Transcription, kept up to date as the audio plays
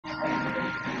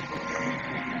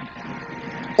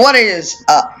What is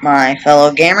up, my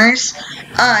fellow gamers?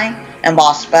 I am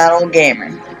Boss Battle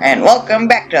Gamer, and welcome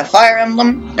back to Fire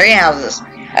Emblem Three Houses.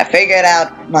 I figured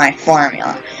out my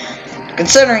formula.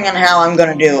 Considering on how I'm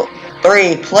going to do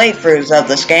 3 playthroughs of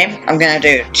this game, I'm going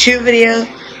to do 2 videos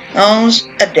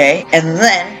a day, and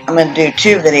then I'm going to do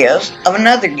 2 videos of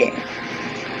another game,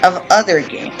 of other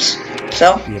games.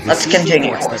 So, let's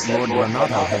continue. That Lord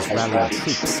Renato has rallied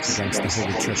troops against the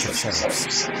Holy Church of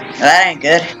Seraphs. That ain't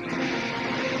good.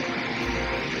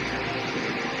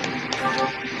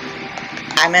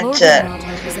 I meant Lord to... Renato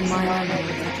is a minor lord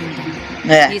of the kingdom.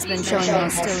 Yeah. He's been showing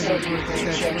hostility toward the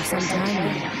church for some time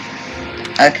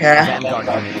now. Okay. A vanguard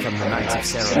unit from the Knights of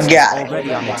Seraphs is Got it.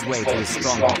 already on its way to his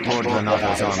stronghold, Lord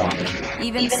Renato's army.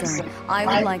 Even so, I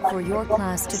would like for your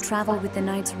class to travel with the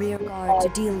Knights' rear guard to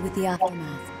deal with the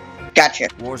aftermath. Gotcha.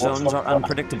 War zones are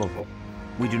unpredictable.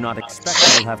 We do not expect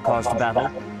we will have cause to battle,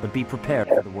 but be prepared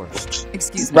for the worst.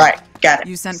 Excuse me. Right. Got it.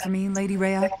 You sent for me, Lady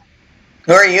Rhea?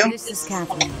 Who are you? This is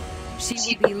Catherine.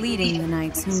 She will be leading the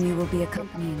knights whom you will be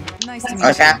accompanying. Nice to meet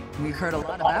Okay. you. We've heard a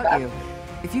lot about you.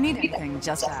 If you need anything,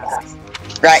 just ask.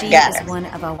 Right, She got is it. one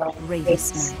of our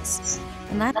bravest knights.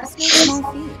 And that is no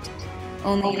small feat.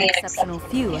 Only an exceptional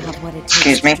few have what it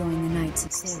Excuse takes me. to join the Knights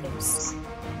of Seraphs.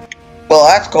 Well,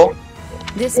 that's cool.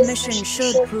 This mission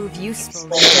should prove useful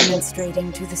in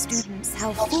demonstrating to the students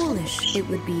how foolish it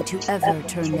would be to ever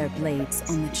turn their blades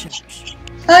on the church.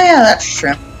 Oh yeah, that's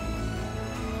true.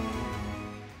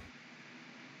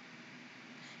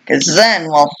 Because then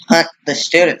we'll hunt the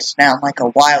students down like a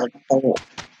wild bull.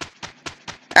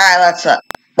 Alright,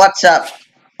 what's up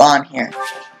on here?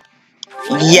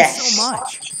 Yes. So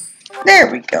much.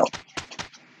 There we go.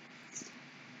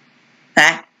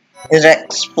 Huh? Is it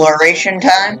exploration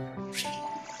time?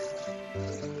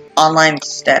 Online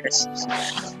status.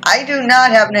 I do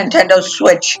not have Nintendo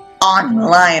Switch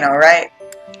online, alright?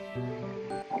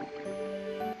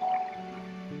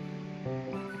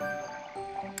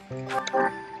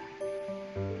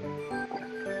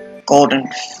 Golden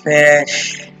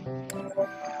fish.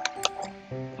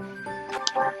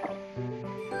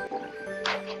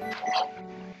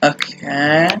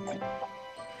 Okay.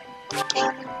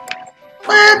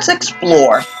 Let's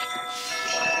explore.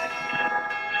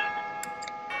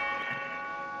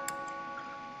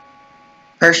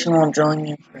 Personal drilling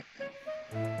info.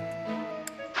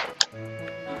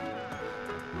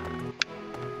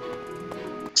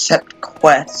 Accept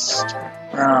quest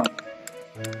from.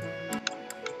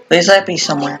 Please let be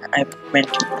somewhere I've been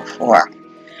to before.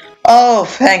 Oh,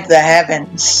 thank the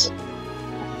heavens.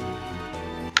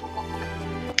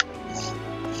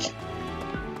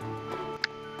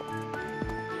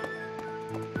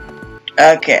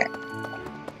 Okay.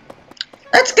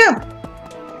 Let's go.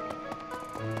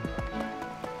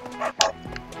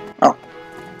 Oh.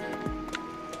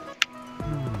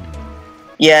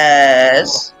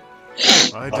 Yes.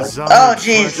 Oh,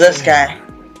 jeez, this guy.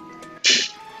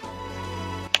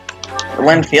 The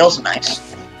wind feels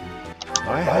nice.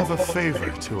 I have a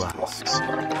favor to ask.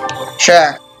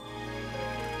 Sure.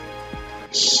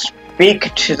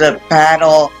 Speak to the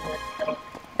battle.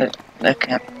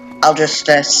 Okay. I'll just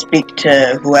speak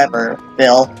to whoever,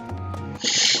 Bill.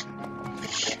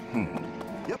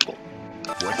 Yep.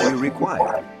 What do you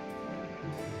require?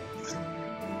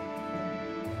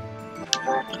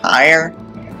 Higher.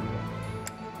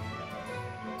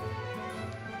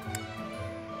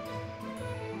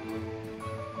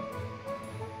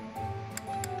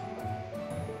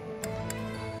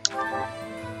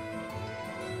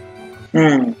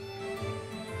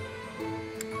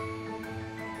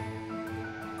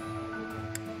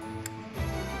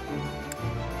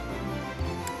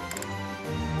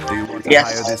 Do you want to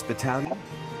Yes. hire this battalion?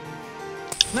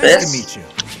 Nice This? to meet you.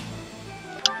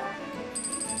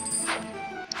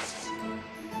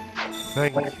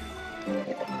 Thank you.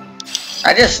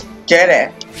 I just did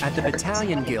it. At the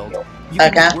Battalion Guild, you Okay.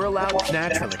 can whirl out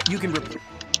naturally. You can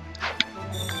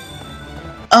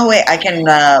Oh wait, I can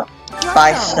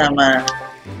buy some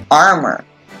armor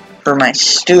for my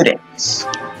students.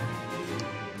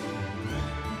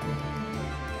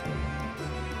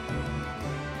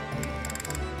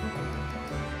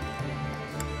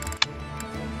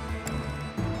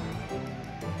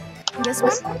 This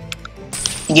one?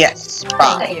 Yes, Thank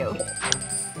buy. you.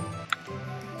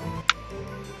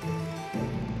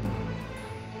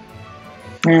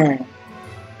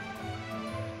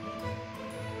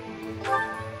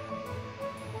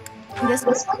 This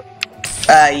one?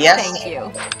 Yes. Thank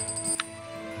you.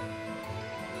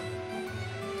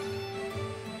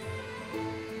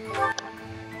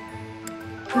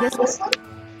 This one?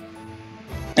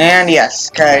 And yes,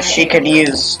 because she could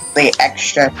use the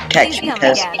extra protection, Please come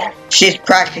because again. she's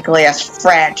practically as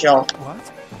fragile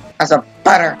What? as a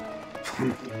butter.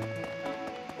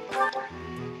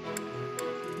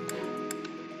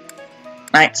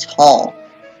 Knight's Hall.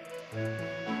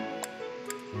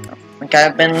 Don't think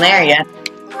I've been there yet.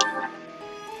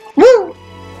 Woo!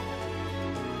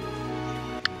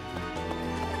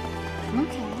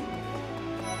 Okay.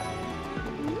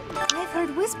 I've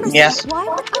heard whispers. Yes. Why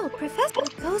would... Oh, Professor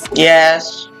Ghost...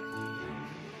 Yes.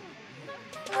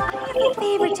 I have a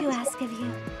favor to ask of you.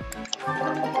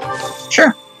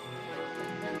 Sure.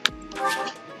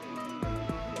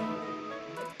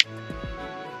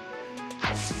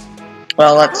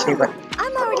 Well, let's see what...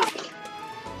 I'm already...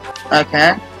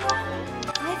 Okay.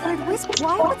 I've heard whispers.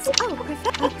 Why would... Oh,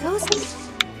 Professor Ghost...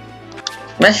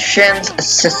 Missions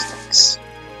assistance.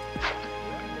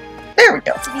 There we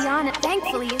go. To be honest,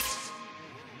 thankfully...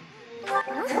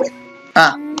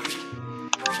 Ah.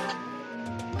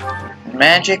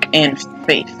 Magic and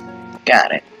faith.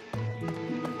 Got it.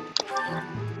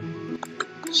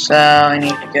 So, I need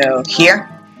to go here.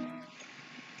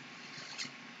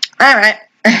 Alright.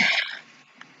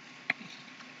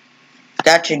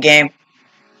 Gotcha, game.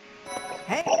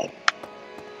 Hey,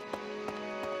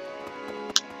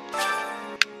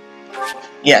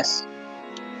 Yes.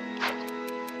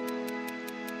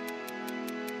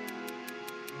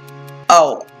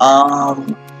 Oh,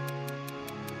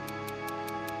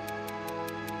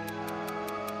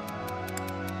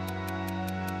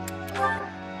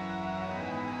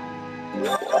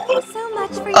 Thank you so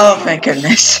much for oh, your... thank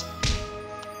goodness.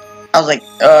 I was like,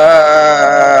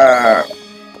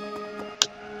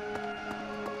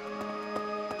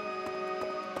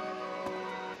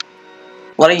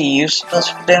 What are you supposed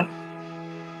to do?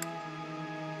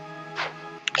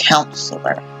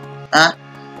 Counselor. Huh?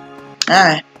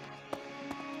 Alright.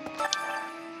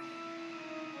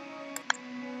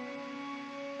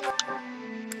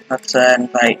 Let's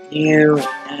invite you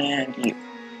and you.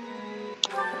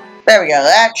 There we go.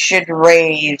 That should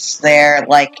raise their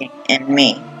liking in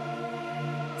me.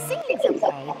 Singing's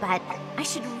okay, but I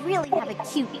should really have a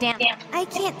cute dance. I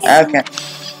can't sing. Okay.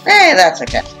 Hey, that's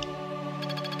okay.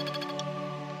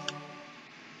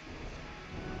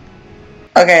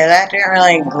 Okay, that didn't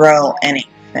really grow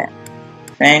anything.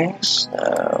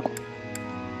 So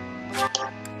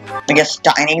I guess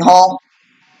dining hall?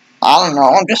 I don't know,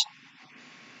 I'm just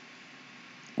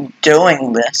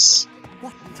doing this.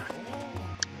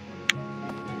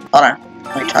 Hold on,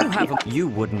 let me talk to you. You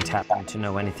wouldn't happen to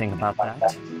know anything about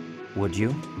that, would you?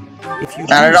 If you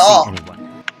Not do at all. see anyone.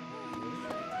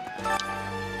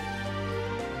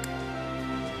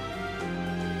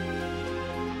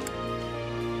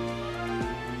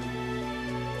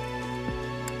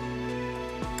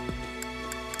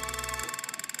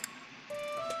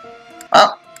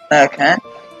 Oh, okay.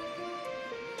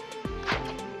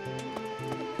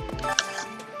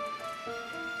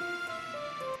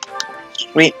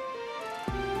 Sweet.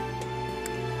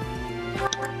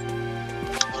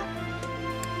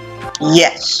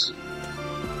 Yes.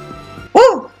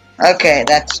 Woo! Okay,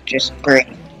 that's just great.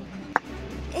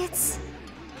 It's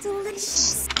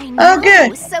delicious. I Oh, know.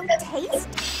 good. So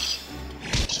tasty.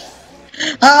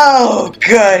 Oh,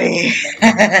 goody.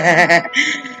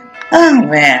 Oh,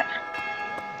 man.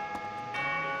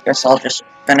 Guess I'll just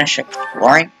finish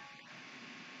exploring.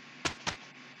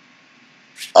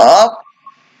 Oh.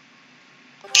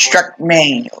 Struck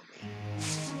manually.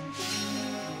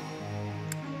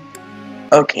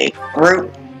 Okay,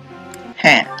 group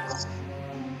hands.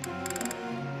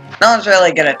 No one's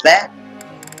really good at that.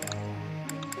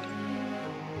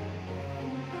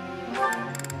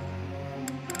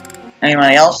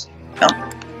 Anybody else? No?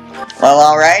 Well,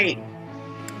 alright.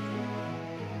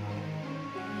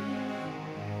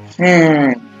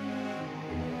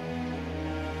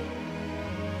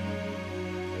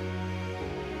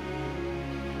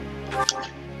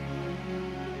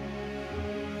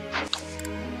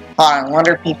 Hold on, what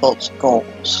are people's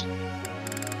goals?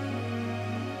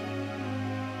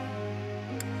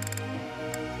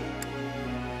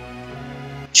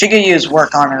 She could use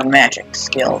work on her magic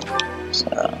skill,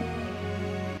 so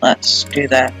let's do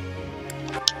that.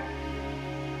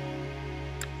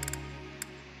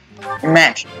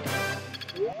 Magic.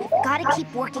 Gotta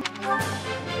keep working.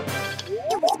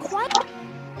 It was quite...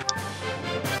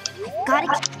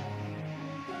 Gotta keep...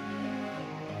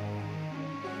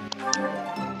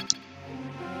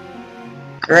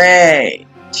 Great.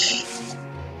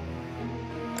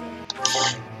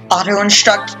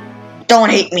 Auto-instruct. Don't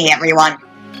hate me, everyone.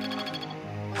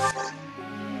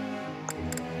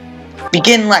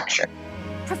 Begin lecture.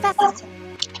 Professor...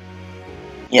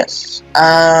 Yes.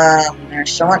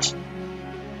 There's so much.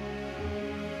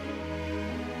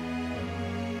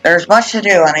 There's much to do,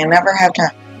 and I never have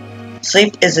time.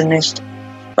 Sleep is a nuisance,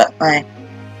 but my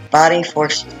body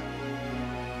forces.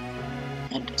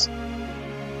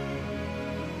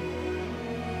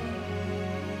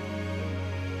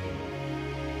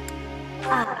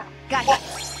 Gotcha.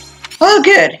 Oh,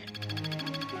 good.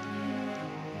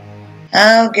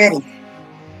 Oh, goody.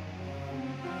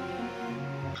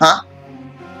 Huh?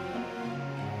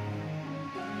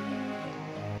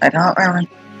 I don't really.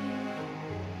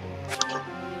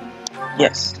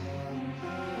 Yes.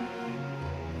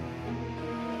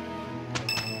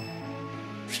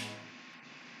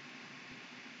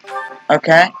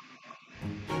 Okay.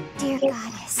 Dear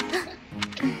goddess.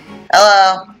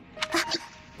 Hello.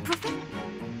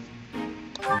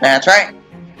 That's right.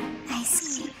 I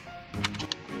see.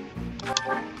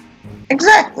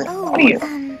 Exactly. Oh, What are you?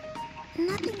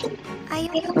 nothing. I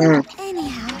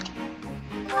anyhow.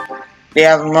 Do you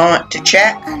have a moment to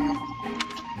chat? I'm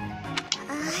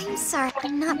sorry.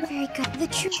 I'm not very good. The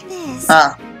truth is.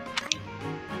 Huh.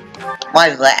 Why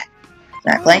is that?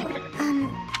 Exactly.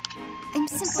 I'm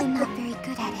simply not very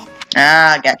good at it.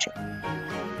 Ah, gotcha.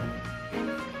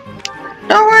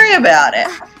 Don't worry about it.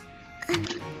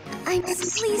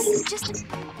 Please, just.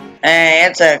 Hey,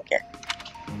 it's okay.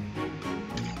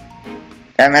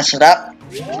 Did I mess it up?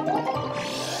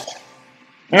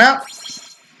 Nope.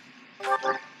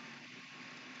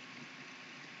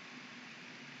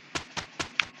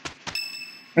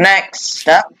 Next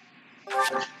up.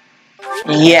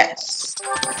 Yes.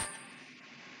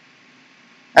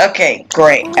 Okay,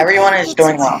 great. Everyone is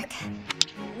doing well.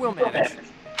 We'll manage.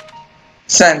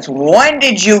 Since when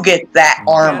did you get that Can't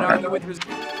armor? argue with res-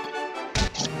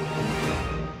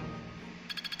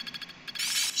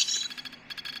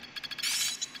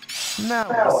 Now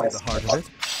I see the heart of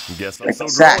it. Guess I'm so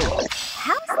Exactly. growing.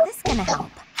 How's this gonna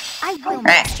help? I will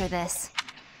master this.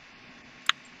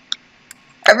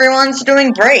 Everyone's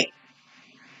doing great.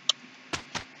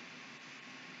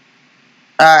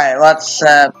 Alright, let's,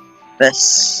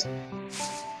 this.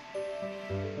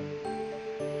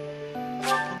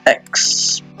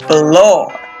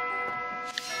 Explore.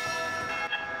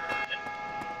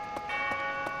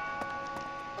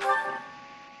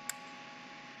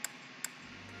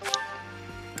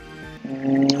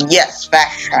 Yes,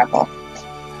 fast travel.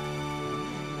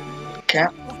 Okay.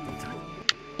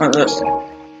 What's this?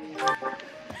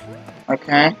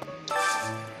 Okay.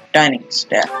 Dining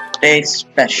staff. Day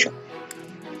special.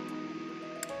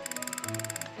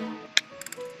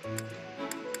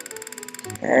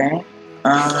 Okay.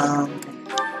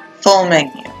 Full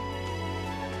menu.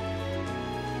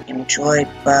 Enjoyed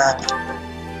by.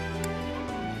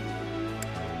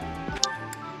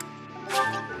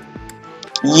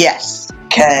 Yes,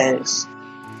 because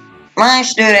my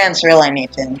students really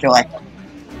need to enjoy.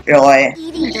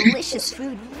 Eating delicious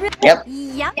food. Yep.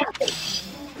 Yep.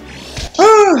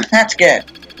 Whew, that's good.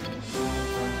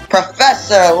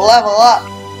 Professor, level up.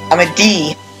 I'm a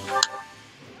D.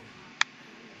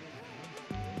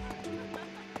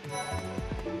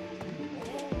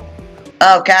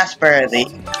 Oh, Casper, the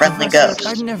friendly Professor, ghost.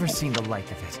 I've never seen the like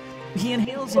of it. He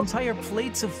inhales entire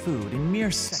plates of food in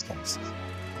mere seconds.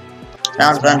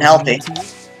 Sounds unhealthy.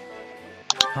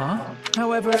 Huh?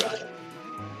 However,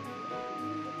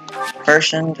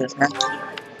 Person does not.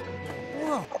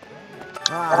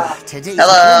 Today's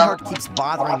Hello. heart keeps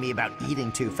bothering me about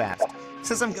eating too fast.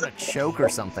 Says I'm gonna choke or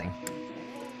something.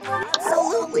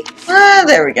 Absolutely. Ah,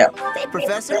 there we go. Hey,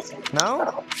 Professor.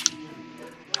 No?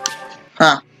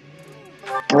 Huh.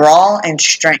 Brawl and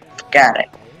strength. Got it.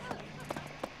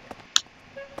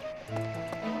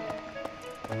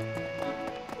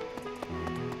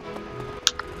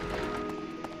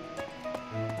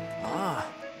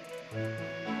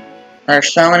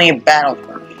 There's so many battle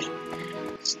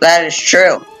formations. That is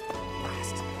true.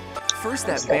 First,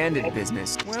 that bandit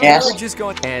business. Well, Yes. we're just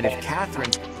going. And if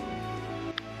Catherine.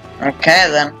 Okay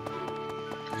then.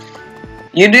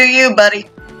 You do you, buddy.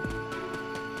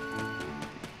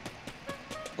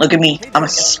 Look at me. I'm a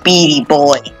speedy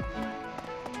boy.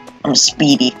 I'm a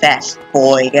speedy, fast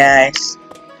boy, guys.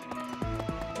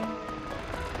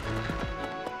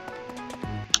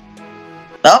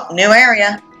 Oh, new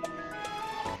area.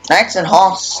 Knights and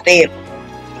Hall Stable.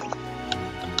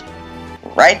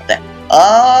 Right there.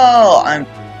 Oh,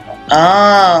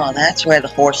 Oh, that's where the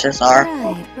horses are.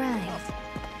 Right, right.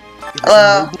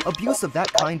 Hello. Abuse of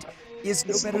that kind is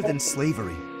no better than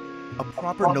slavery. A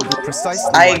proper noble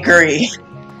precisely. I agree.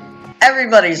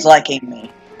 Everybody's liking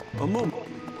me. A moment.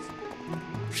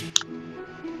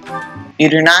 You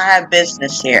do not have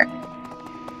business here.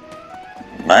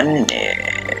 Money.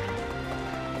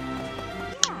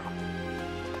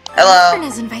 Hello. Friend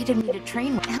has invited me to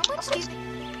train. How much do you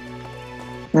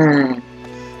think?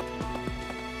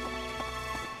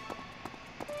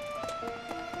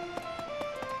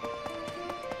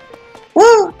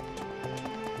 Woo!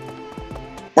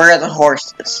 Where are the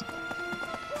horses?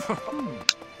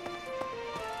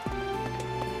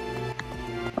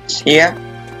 It's here.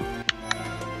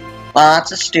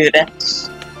 Lots of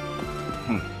students.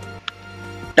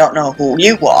 Don't know who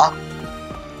you are.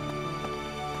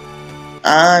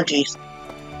 Oh, jeez.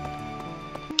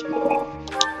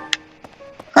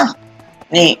 Huh.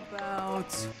 Neat.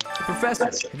 Professor,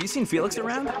 have you seen Felix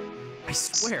around? I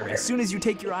swear, as soon as you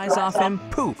take your eyes off him,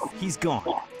 poof, he's gone.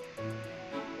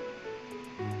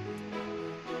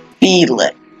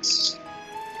 Felix.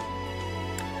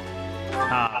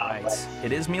 Alright,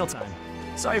 it is mealtime.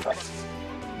 Sorry for...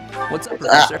 What's up,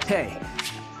 Professor? Hey.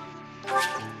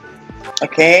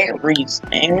 Okay,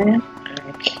 reasoning.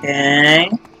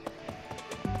 Okay.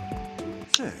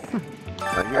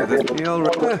 I hear this meal.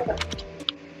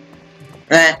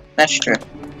 That's true.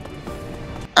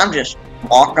 I'm just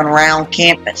walking around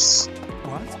campus.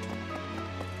 What?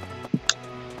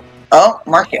 Oh,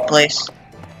 marketplace.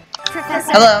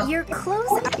 Professor, Hello. your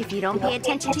clothes are... If you don't pay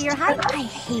attention to your height, I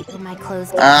hate when my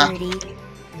clothes get dirty.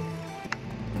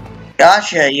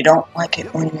 Gotcha, you don't like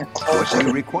it when your What clothes do you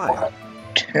get require?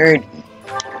 dirty.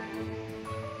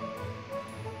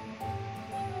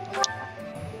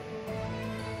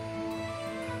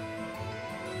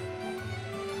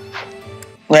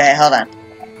 Wait, hold on.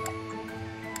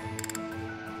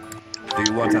 Do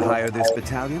you want to hire this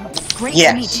battalion? Great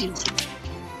Yes. to meet you.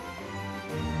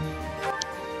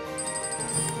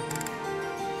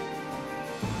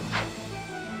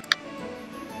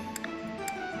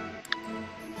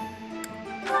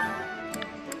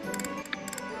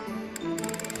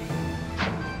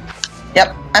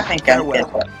 Yep, I think I'm good.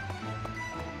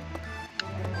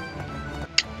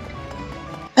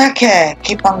 Okay,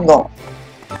 keep on going.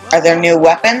 Are there new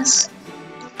weapons?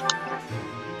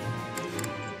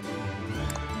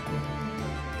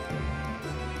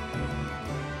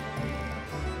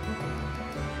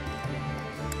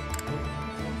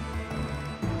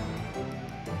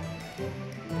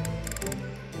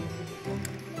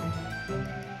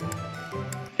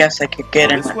 Guess I could get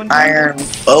This an one? iron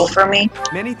bow for me.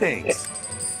 Many thanks.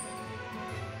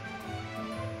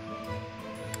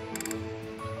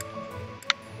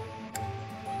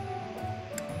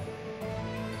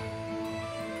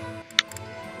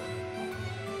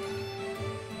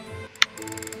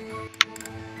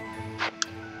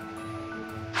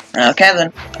 Okay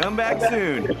then. Come back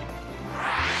soon.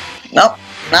 Nope,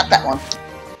 not that one.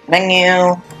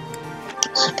 Menu.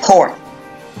 Support.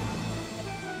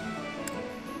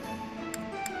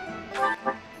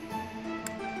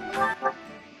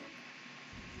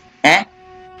 Eh?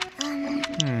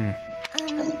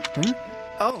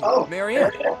 Oh,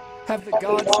 Marianne. Have the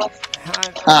gods...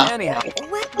 Anyhow.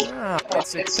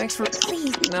 Thanks for...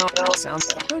 Please. No,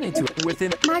 sounds... No need to...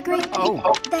 Within... Margaret,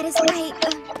 Oh. that is right.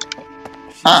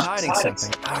 She's Huh. hiding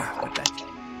something. What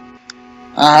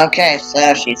the... Okay,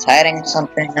 so she's hiding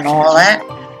something and all that.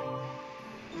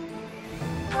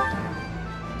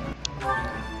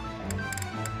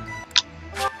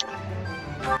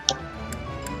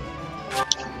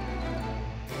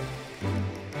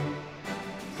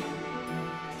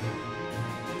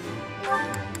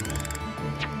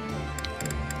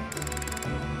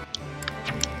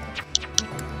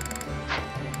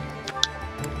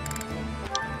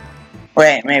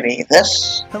 Wait, maybe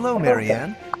this? Hello,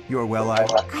 Marianne. You're well. I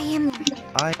am...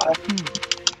 I.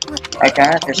 I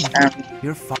can understand.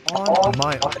 You're on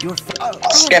my. You're.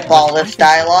 Skip all this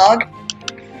dialogue.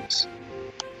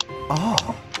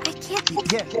 Oh. I can't...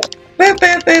 Yeah. Boop,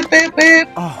 boop, boop, boop,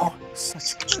 boop. Oh,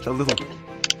 such a little.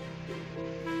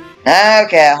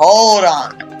 Okay, hold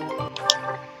on.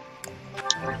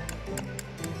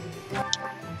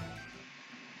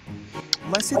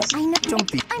 Less it. I know... Don't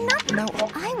be. I'm not... No.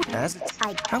 I'm... As it's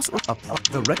I... house or up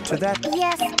the wreck to that.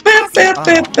 Yes. Boop, boop,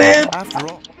 boop, boop. After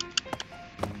all.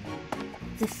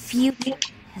 The future...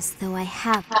 As though I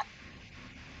have...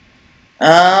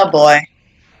 Oh boy.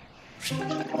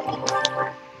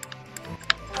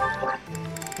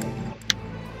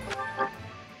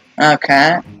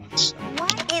 Okay.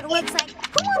 What? It looks like...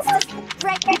 Who wants to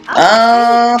break...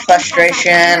 Oh,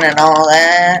 frustration and all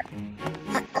that.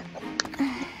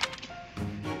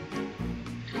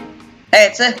 Hey,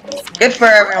 it's good for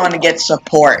everyone to get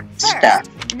support stuff.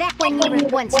 That when you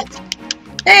want to...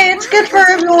 Hey, it's good for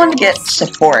everyone to get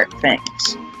support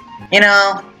things. You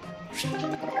know?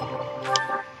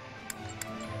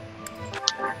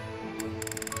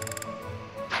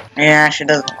 Yeah, she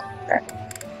doesn't like that.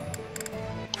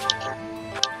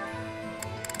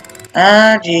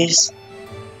 Ah, jeez.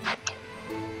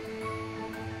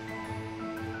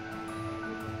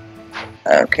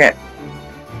 Okay.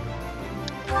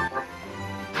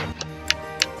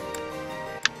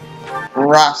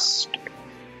 Rust.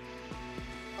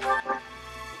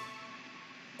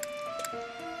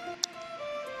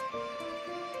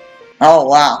 Oh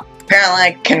wow. Apparently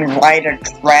I can ride a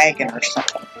dragon or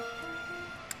something.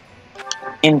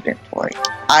 Inventory.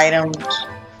 Items.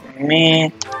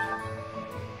 Me.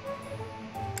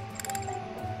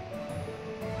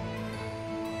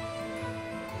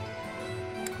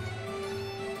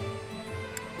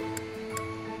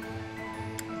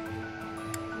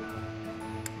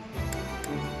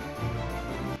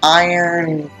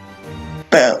 Iron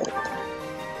bow.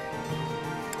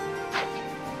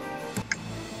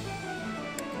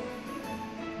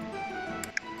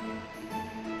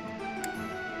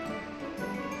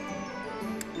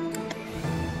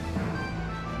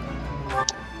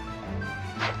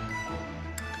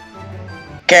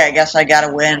 Okay, I guess I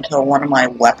gotta wait until one of my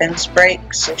weapons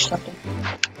breaks or something.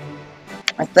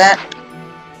 Like that.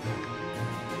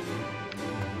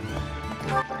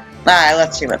 Alright,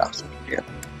 let's see what else we can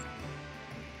do.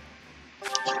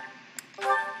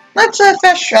 Let's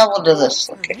fast travel to this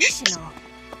location.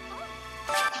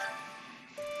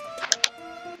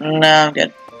 No, I'm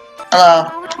good.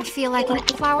 Hello. I feel like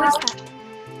eating flowers.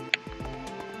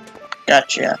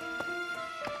 Gotcha.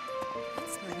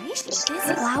 This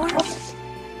flower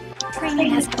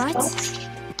training has butts.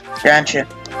 Gotcha.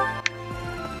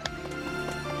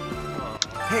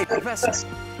 Hey, Professor.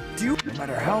 Do you, no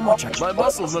matter how much my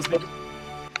muscles must be...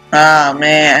 Oh,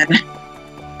 man.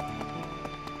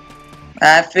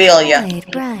 I feel ya.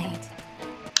 Right.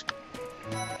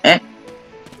 Eh?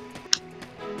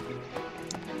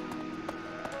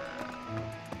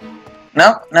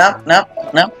 Nope, nope, nope,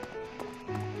 nope.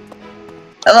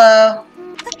 Hello.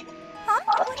 Huh?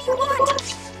 What do you want?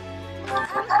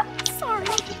 Sorry.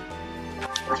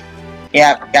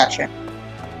 Yeah, gotcha.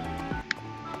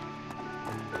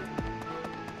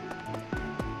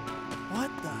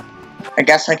 What the... I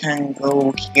guess I can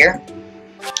go here.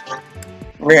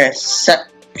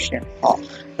 Reception hall.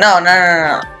 No, no,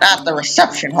 no, no, not the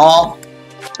reception hall.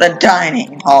 The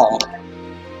dining hall.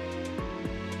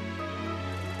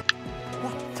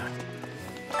 What the...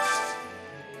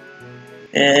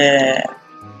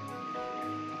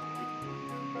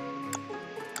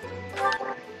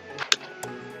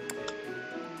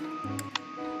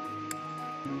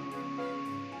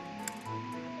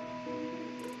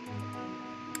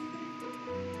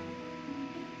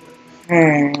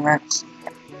 Let's...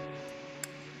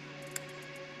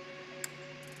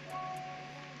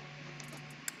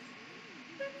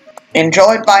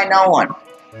 Enjoyed by no one.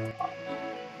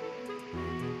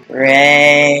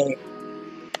 Great.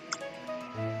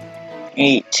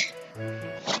 Eat.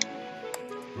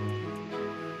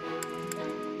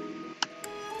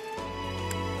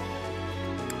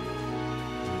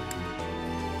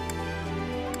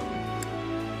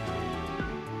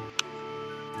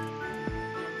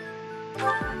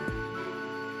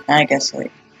 I guess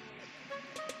wait.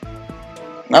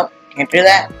 Nope, can't do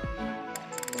that.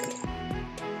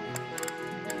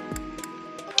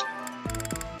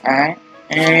 Alright,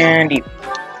 and you.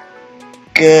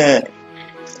 Good.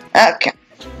 Okay.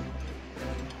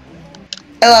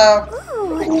 Hello.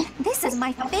 Ooh, this is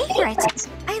my favorite.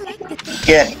 I like the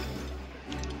Good.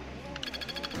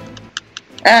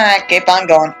 Alright, keep on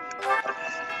going.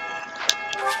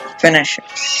 Finish it.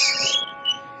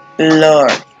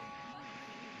 Lord.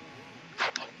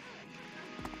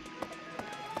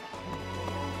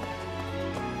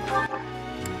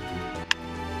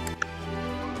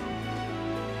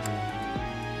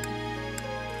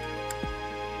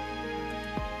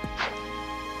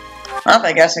 Well,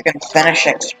 I guess I can finish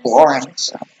exploring,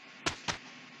 so.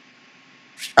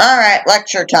 Alright,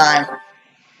 lecture time.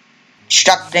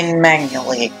 Instructing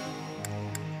manually.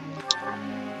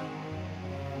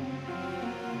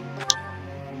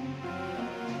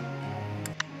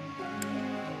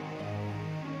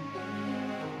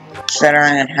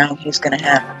 Considering on how he's gonna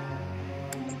have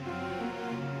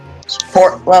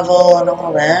support level and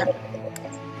all that.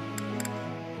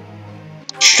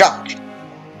 Instruct.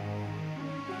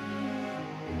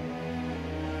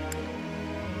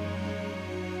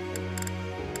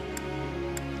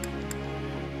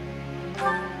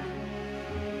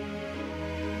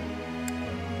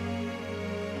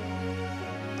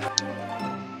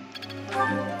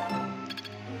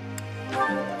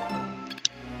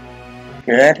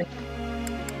 Good.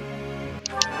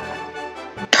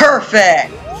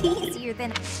 Perfect! easier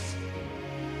than.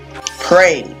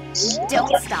 Praise.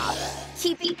 Don't stop.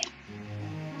 Keep eating.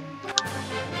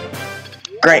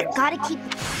 Great. Gotta keep...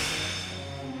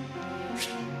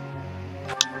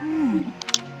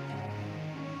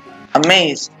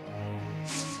 Amazing.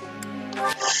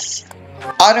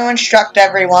 Auto-instruct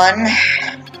everyone.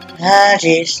 Ah,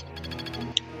 jeez.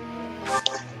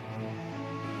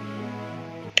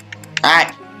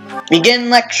 Alright. Begin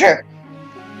lecture.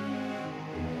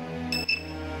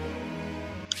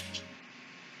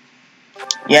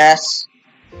 Yes.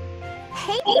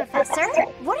 Hey, Professor.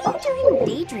 What are you doing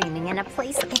daydreaming in a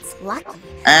place that's lucky?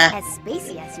 As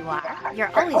spacey as you are,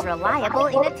 you're always reliable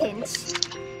in a pinch.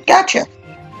 Gotcha.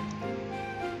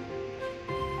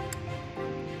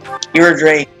 You were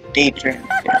great daydreaming.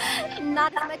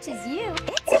 Not as much as you.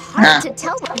 It's hard to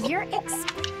tell what you're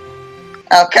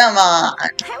Oh, come on.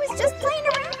 I was just playing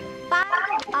around.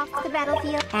 Off the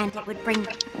battlefield, and it would bring...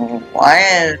 Why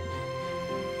is...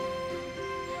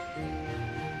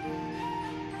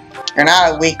 You're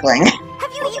not a weakling.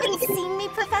 Have you even seen me,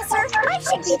 Professor? I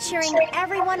should be cheering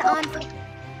everyone on for...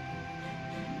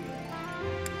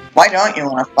 Why don't you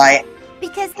want to fight?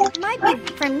 Because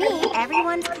for me,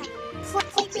 everyone's...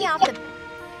 Keep me off the...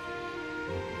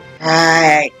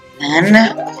 Right, then.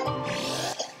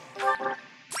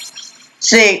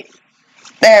 See,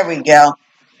 there we go.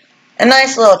 A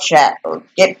nice little chat will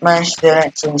get my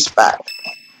students inspired.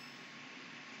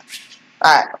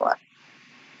 Alright, what?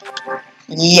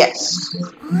 Yes.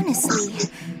 Honestly,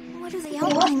 what are they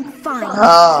all doing fine?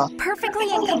 Oh.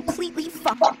 Perfectly and completely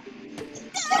fine.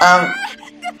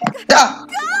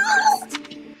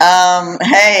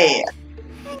 Hey.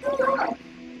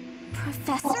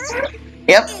 Professor?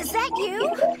 Yep. Is that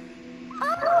you?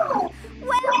 Oh,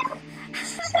 well,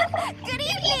 good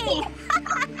evening.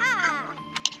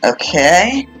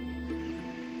 Okay.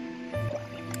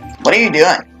 What are you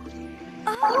doing?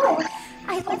 Oh,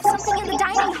 I left something in the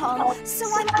dining hall, so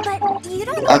but you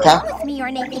don't need to go with me or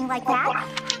anything like that.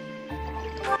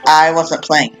 I wasn't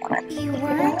playing on it. You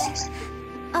weren't?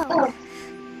 Oh,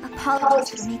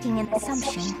 apologies for making an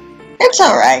assumption. It's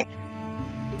alright.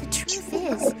 The truth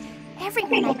is,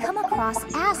 everyone I come across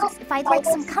asks if I'd like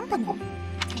some company.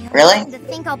 Really? To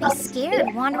think I'll be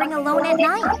scared wandering alone at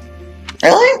night.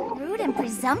 Really? Rude and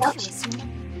presumptuous.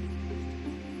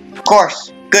 Of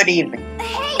course. Good evening.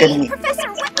 Hey, Good evening. Professor,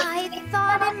 I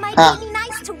thought it might be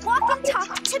nice to walk and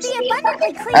talk to be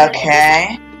abundantly clear.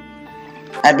 Okay.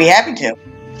 I'd be happy to.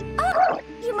 Oh,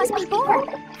 you must be bored.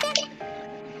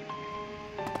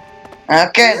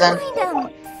 Okay, then.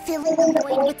 Mind, filling the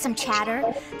void with some chatter?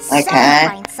 Okay. Some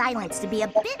find silence to be a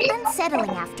bit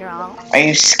unsettling after all. Are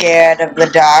you scared of the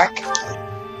dark?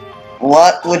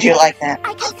 What would you like that?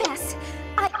 I confess,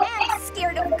 I am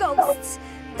scared of ghosts.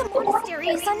 The monastery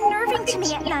is unnerving to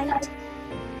me at night.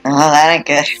 Oh, that ain't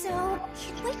good. So,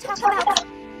 can we talk about...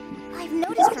 I've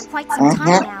noticed for quite some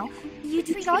time now, you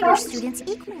treat all your students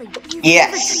equally. You've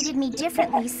never treated me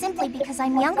differently simply because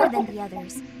I'm younger than the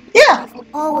others. Yeah. I've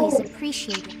always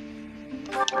appreciated.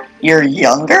 You're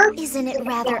younger? Isn't it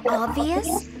rather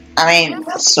obvious? I mean,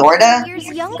 sorta? Years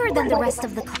younger than the rest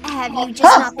of the class. Have you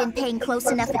just not been paying close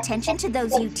enough attention to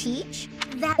those you teach?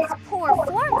 That's poor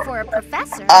form for a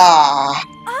professor. Oh,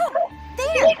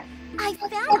 there! I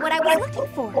found what I was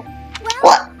looking for.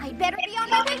 Well, I better be on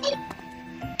my way.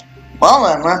 Well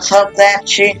then, let's hope that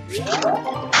she...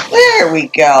 There we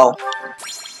go.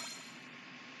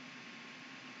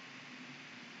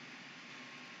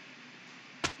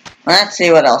 Let's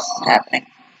see what else is happening.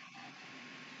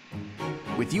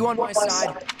 With you on my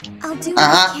side, I'll do what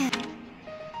I can.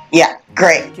 Yeah,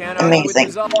 great.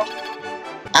 Amazing.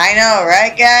 I know,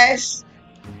 right, guys?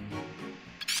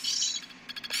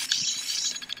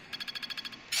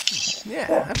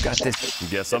 Yeah, I've got this.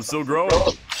 Guess I'm still growing.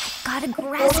 Got a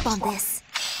grasp on this.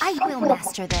 I will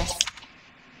master this.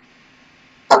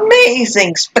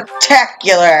 Amazing!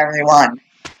 Spectacular, everyone!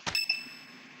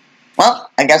 Well,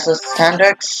 I guess it's time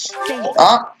to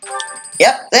Oh,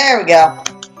 yep, there we go.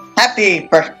 Happy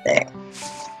birthday.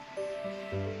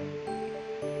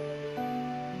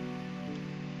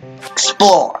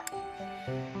 Explore.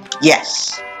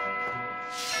 Yes.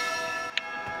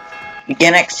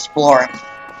 Begin exploring.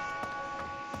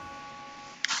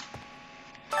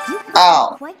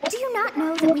 Oh. What? Do you not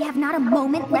know that we have not a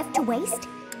moment left to waste?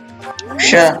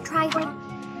 Sure.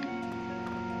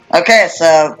 Okay,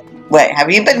 so, wait, have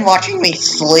you been watching me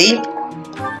sleep?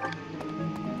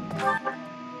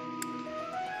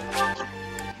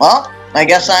 Well, I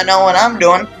guess I know what I'm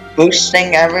doing.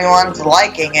 Boosting everyone's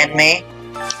liking in me.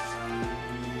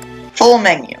 Full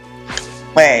menu.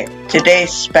 Wait,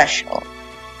 today's special.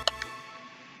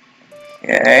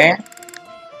 Okay.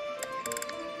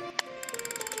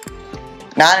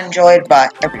 Not enjoyed by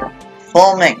everyone.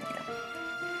 Full menu.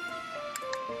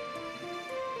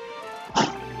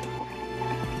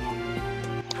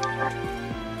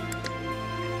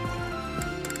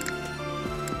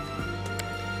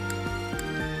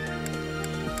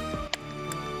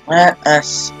 Let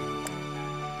us...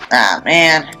 Ah,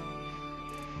 man.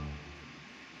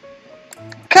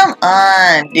 Come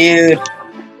on, dude.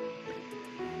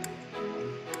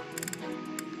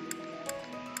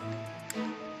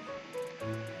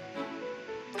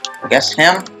 I guess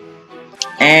him.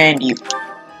 And you.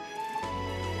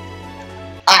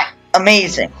 Alright,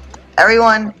 amazing.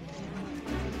 Everyone,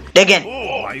 dig in.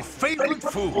 Oh, my favorite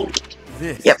food.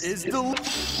 This Yep. is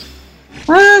delicious.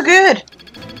 Oh, good.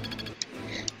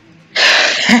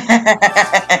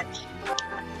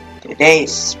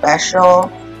 Today's special.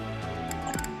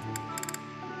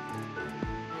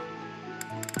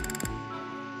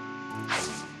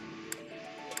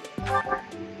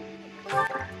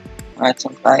 Let's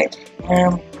invite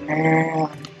him and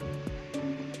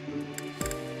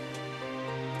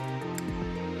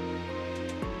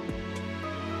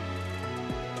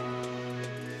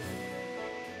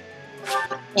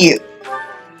you.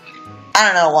 I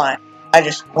don't know why. I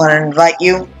just want to invite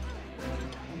you.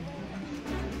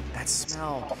 That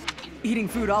smell. Eating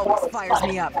food always fires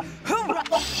me up. Hoorah!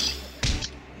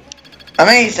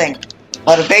 Amazing.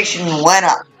 Motivation went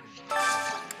up.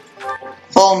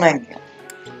 Full menu.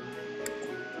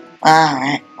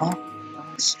 Alright, well,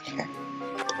 let's see here.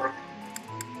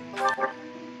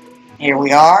 Here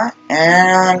we are,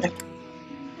 and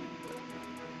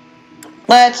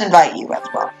let's invite you as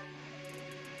well.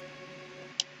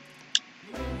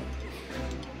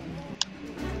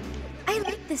 I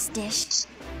like this dish.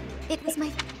 It was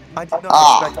my... I did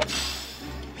not expect.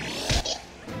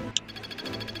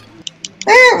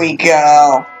 There we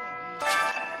go.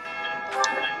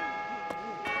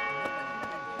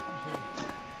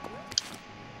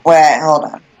 Wait, hold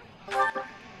on.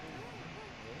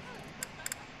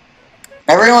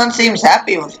 Everyone seems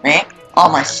happy with me.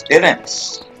 All my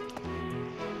students.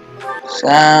 So...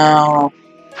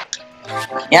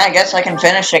 yeah, I guess I can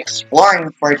finish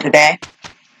exploring for today.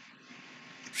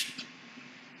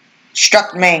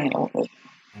 Struct manually.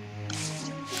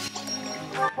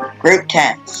 Group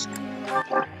task.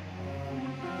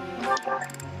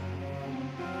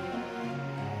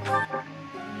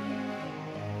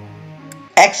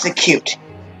 Execute.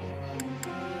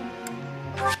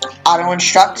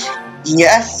 Auto-instruct.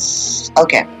 Yes.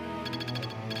 Okay.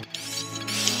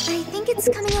 I think it's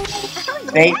coming over.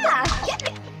 Oh, Wait. yeah!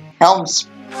 Helm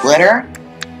splitter.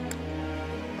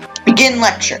 Begin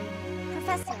lecture.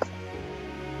 Professor.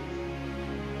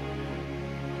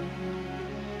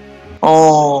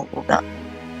 Oh, hold on.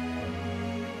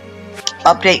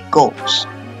 Update goals.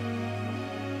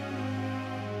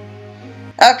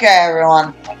 Okay,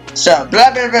 everyone. So,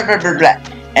 blah, blah, blah, blah, blah, blah.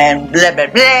 And blah, blah,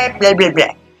 blah, blah, blah,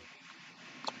 blah.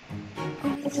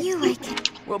 With you, I can...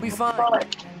 We'll be fine.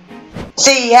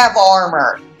 See, you have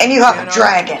armor. And you have a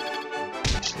dragon.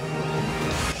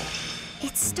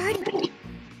 It's starting...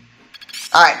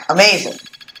 Alright, amazing.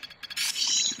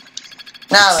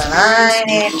 Now then, I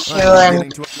need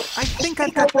to... I think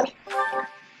I've got.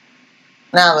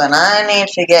 Now then, I need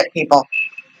to get people.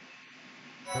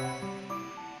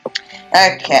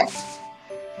 Okay.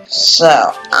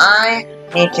 So, I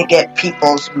need to get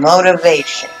people's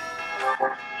motivation.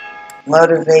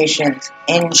 Motivations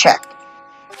in check.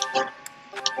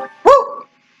 Woo!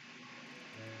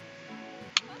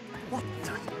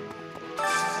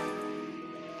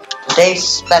 Today's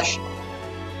special.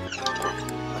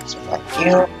 Let's select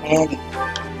you and you.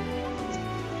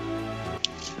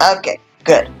 Okay,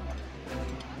 good.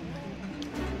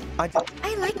 I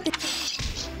like the...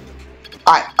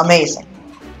 Alright, amazing.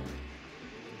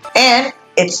 And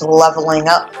it's leveling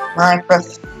up my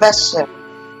professor.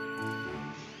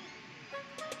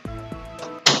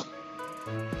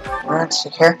 Let's see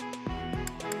here.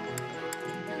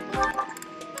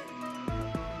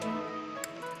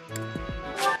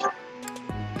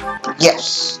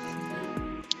 Yes.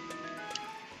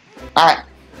 Alright.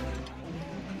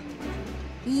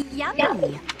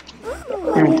 Yummy.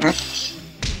 Ooh.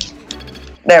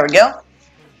 There we go.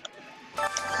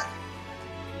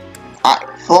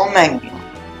 Alright, full menu.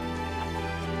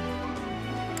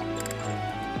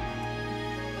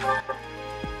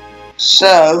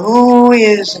 So, who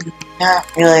is not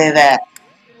really that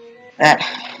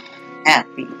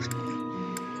happy?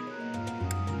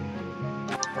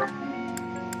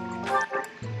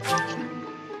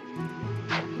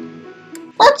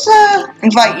 Let's,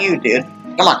 invite you, dude.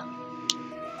 Come on.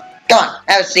 Come on,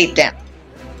 have a seat down.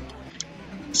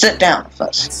 Sit down with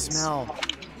us. That smell.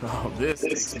 Oh, this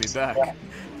takes me back.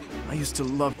 I used to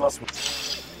love this one.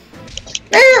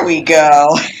 There we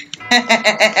go.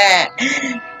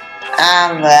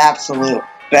 I'm the absolute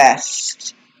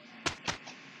best.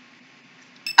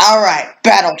 Alright,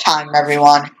 battle time,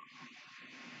 everyone.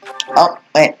 Oh,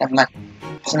 wait, never mind.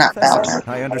 It's not battle time.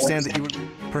 I understand that you would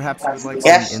perhaps you would like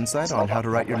Yes. some insight on how to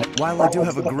write your name. While I do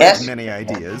have a great Yes. many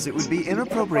ideas, it would be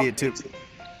inappropriate to...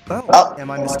 Oh, Oh.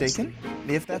 am I mistaken?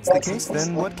 If that's the case,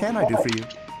 then what can I do for you?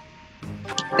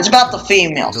 It's about the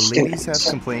female The ladies students.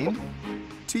 have complained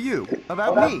to you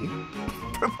about me.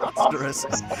 Preposterous.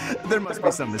 There must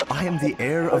be some I am the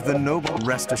heir of the noble.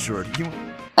 Rest assured. The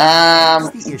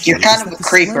issue You're kind is of that a the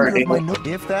creeper, splendor of my dude.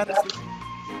 If that is...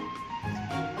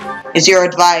 Is your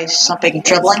advice something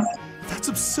troubling? That's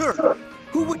absurd.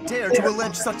 Who would dare to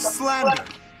allege such slander?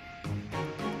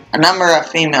 A number of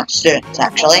female students,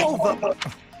 actually. All the...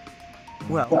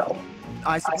 Well,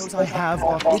 I suppose I have.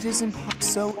 It isn't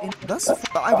so. Thus,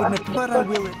 I would admit, but I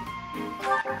will.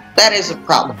 That is a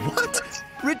problem. What?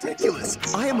 Ridiculous!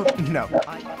 I am a no.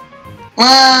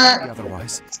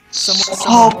 Otherwise,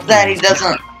 Hope that he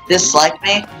doesn't dislike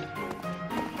me.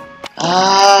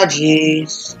 Oh,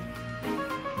 jeez.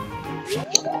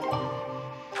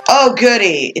 Oh,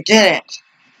 goody! It didn't.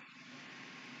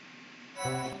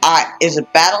 Alright, is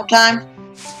it battle time?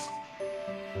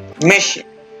 Mission.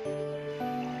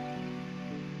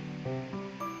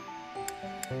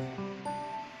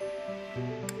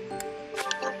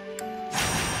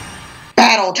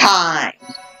 Battle time!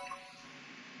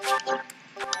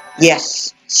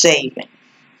 Yes, saving.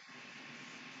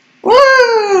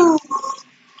 Woo!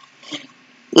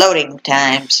 Loading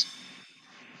times.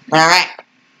 Alright.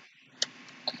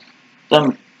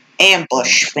 The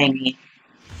ambush thingy.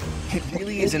 it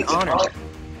really is an honor.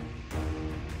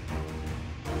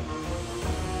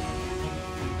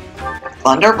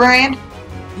 Thunderbrand?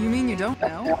 You mean you don't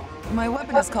know? My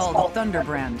weapon is called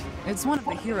Thunderbrand. It's one of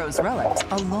the hero's relics.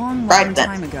 A long, long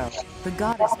time ago, the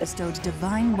goddess bestowed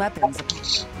divine weapons upon.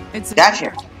 It's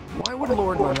Gotcha. Why would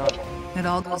Lord not? It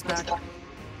all goes back.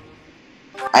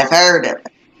 I've heard of it.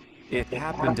 It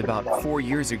happened about 4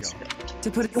 years ago.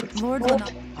 To put it, Lord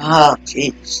Lenot. Oh,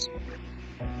 jeez.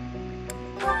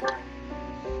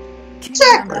 King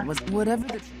Exactly. Leonard was whatever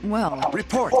the well.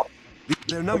 Report.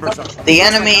 Their numbers are. The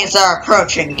enemies are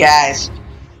approaching, guys.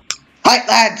 Fight,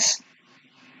 lads!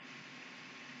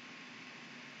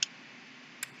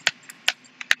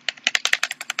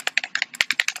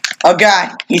 Oh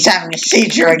god, he's having a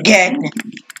seizure again.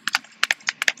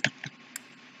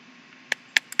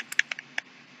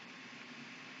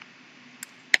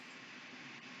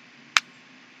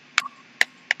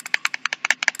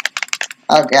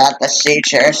 Oh god, the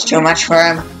seizure is too much for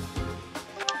him.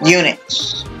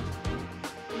 Units.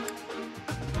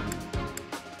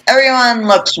 Everyone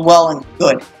looks well and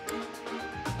good.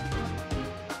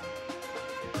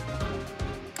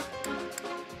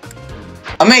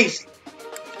 Amazing!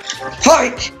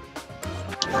 Fight!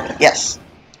 Yes.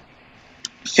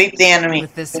 Defeat the enemy.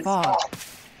 With this fog.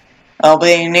 It'll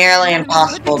be nearly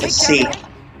impossible to see.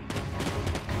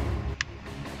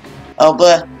 Oh,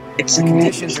 but it's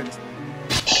Conditions are.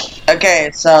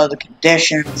 okay. So the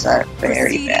conditions are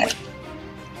very bad.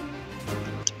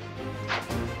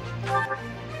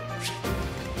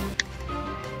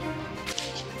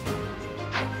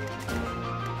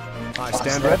 I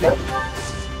stand ready.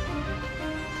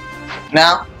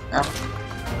 No, no.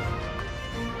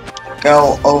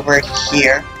 Go over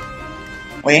here.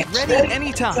 Wait. Ready at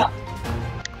any time.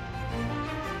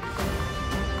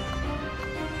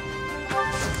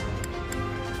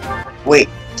 Wait.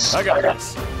 I got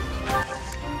this.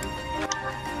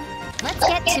 Let's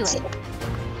get to it.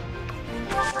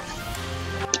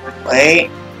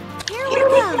 Wait. Here we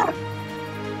go.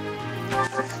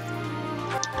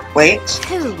 Wait.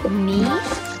 Who, me?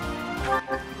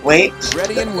 Wait.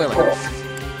 Ready and willing.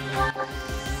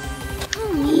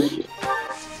 Who, me?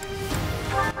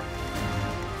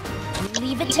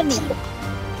 Leave it to me.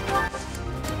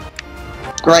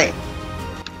 Great.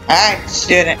 Alright,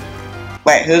 student.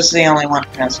 Wait, who's the only one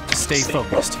who has? Stay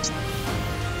focused.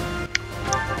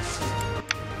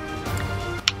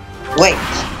 Wait.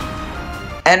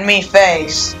 Enemy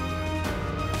face.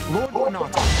 Lord or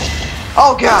not.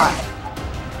 Oh god!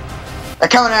 They're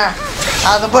coming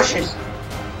out of the bushes.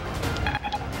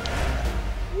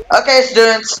 Okay,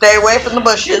 students, stay away from the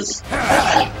bushes.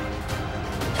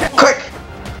 Quick!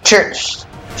 Church.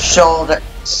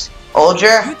 Shoulders.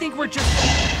 Soldier. You think we're just...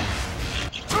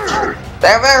 They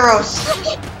have arrows.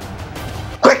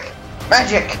 Quick!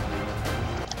 Magic!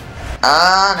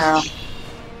 Oh no.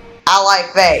 Ally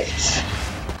phase.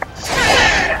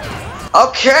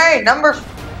 Okay, no,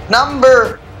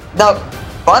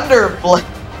 Thunderblade.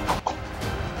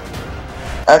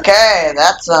 Okay,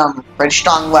 that's pretty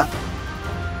strong weapon.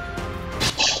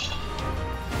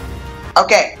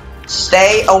 Okay,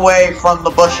 stay away from the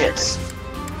bushes.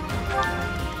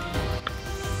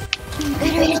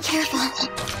 Better Be careful.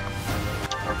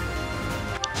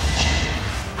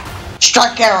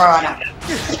 Strike arrow on him.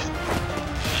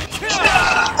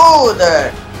 Oh,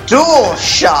 the dual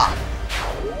shot.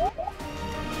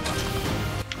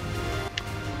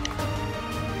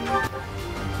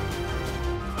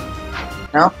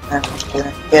 No, that was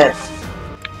good.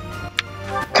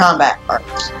 Combat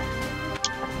parts.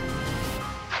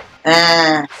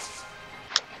 And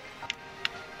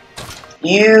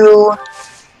you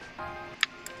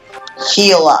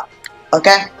heal up,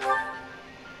 okay?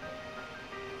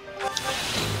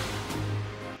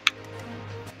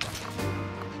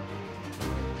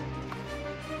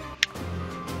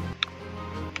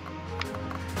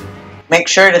 Make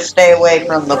sure to stay away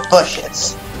from the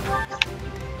bushes.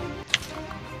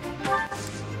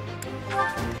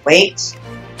 Wait.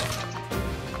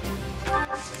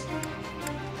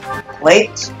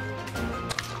 Wait.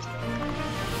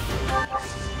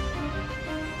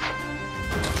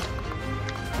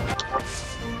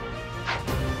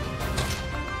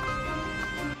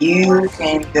 You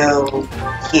can go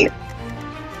here.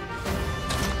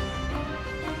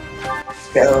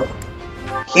 Go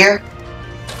here.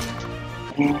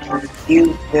 And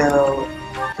you go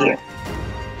here.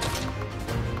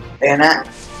 They're not.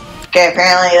 Okay,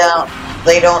 apparently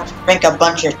they don't think a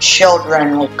bunch of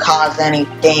children will cause any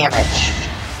damage.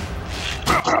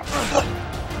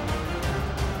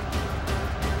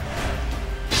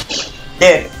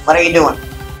 Dude, what are you doing?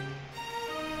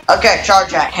 Okay,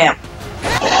 charge at him.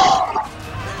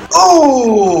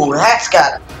 Ooh, that's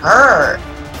gotta hurt.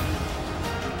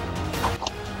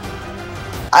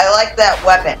 I like that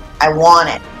weapon. I want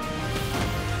it.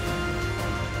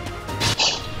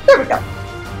 There we go.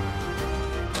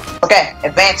 Okay,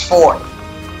 advance forward.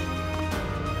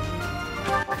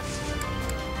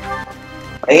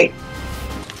 Wait.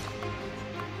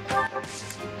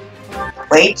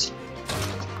 Wait.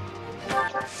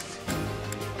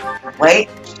 Wait.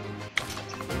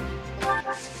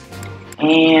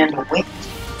 And wait.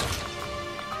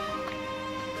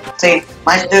 See,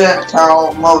 my students are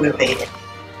all motivated.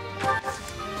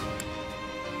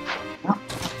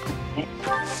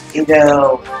 You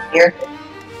go here.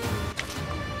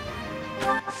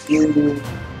 You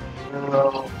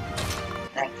go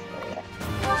next way.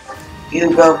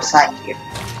 You go beside here.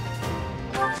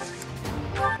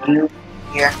 You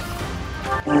here.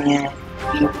 And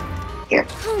you here.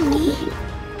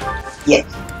 Yes.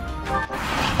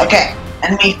 Okay.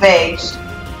 Enemy phase.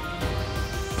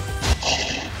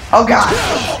 Oh god.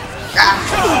 Ah.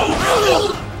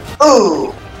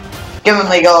 Ooh. Give him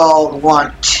the gold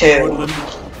 1, 2.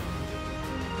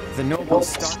 The noble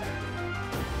star.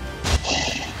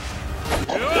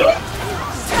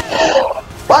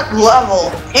 What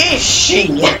level is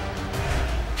she?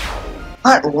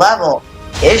 What level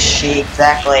is she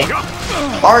exactly?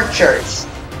 Archers.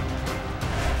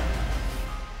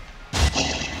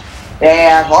 They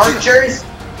have archers?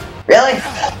 Really?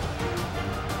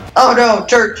 Oh no,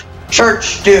 church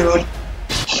dude.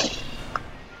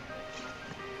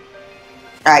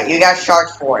 Alright, you got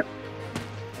charge for it.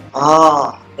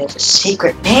 Oh, there's a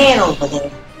secret man over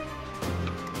there.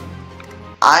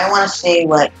 I want to see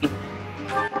what you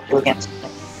do against him.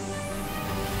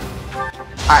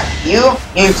 Alright, you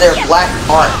use their black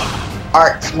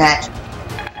arts magic.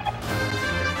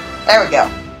 There we go.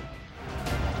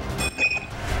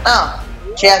 Oh,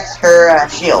 she has her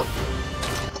shield.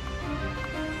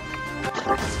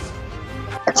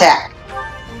 Attack.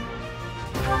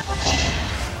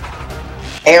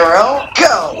 Arrow,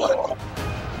 go!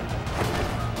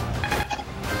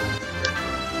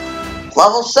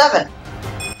 Level 7.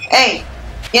 Hey,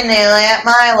 you're nearly at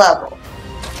my level.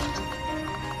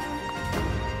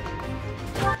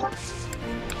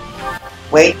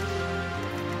 Wait.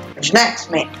 What's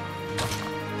next, mate?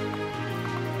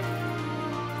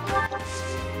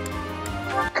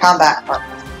 Combat part.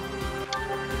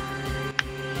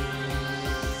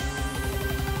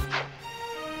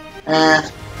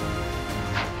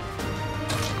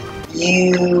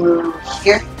 You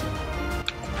here?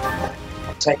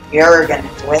 Looks like you're gonna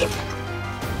have to wait.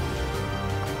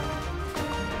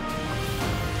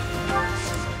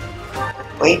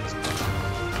 Wait.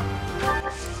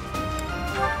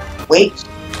 Wait.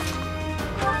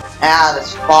 Ah,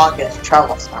 this fog is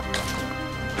troublesome.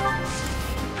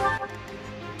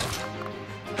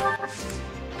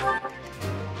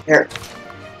 Here.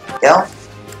 Go.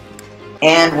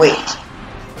 And wait.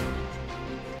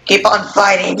 Keep on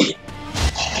fighting.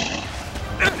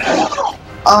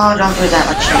 Oh, don't do that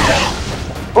much damage.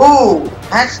 Ooh,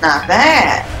 that's not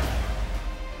bad.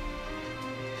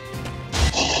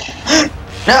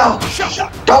 No!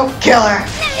 Don't kill her!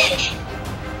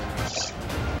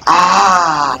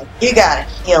 Ah, you gotta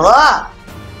heal up.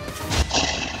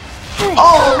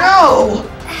 Oh no!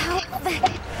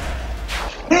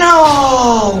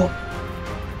 No!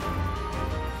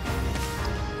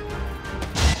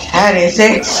 That is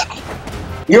it.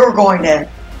 You're going to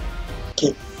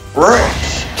get wrecked.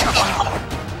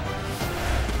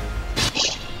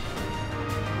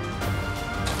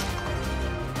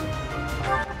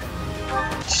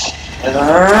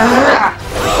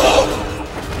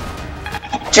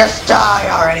 Just die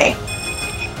already.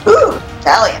 Ooh,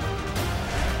 Italian.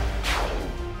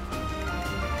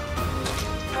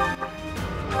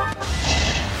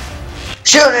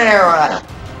 Shoot an arrow at him.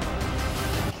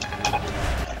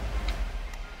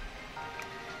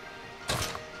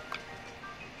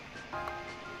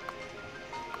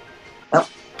 Nope,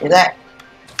 do that.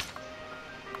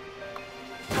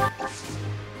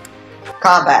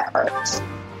 Combat hurts.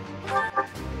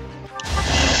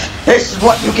 This is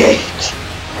what you get.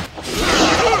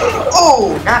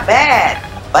 Oh, not bad,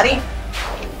 buddy.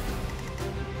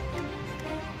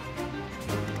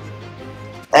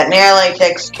 That nearly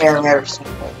takes care of every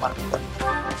single one of them.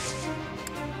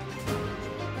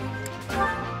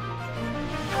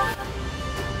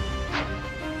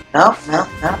 Nope, nope,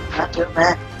 nope, not doing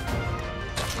that.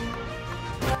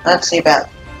 Let's see about it.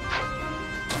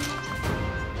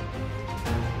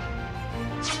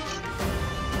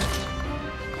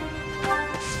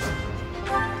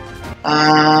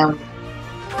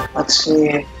 Let's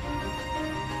see.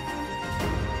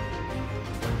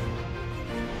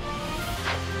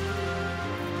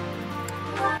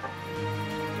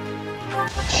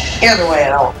 Either way,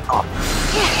 it all.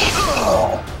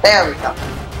 There we go.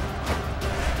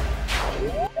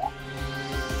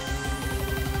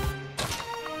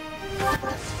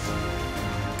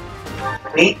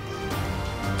 Wait.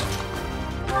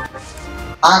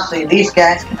 Honestly, these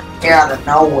guys can appear out of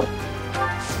nowhere.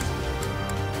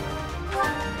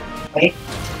 Wait.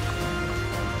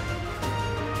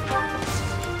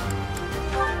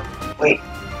 Wait.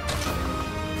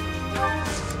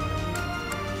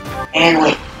 And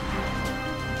wait.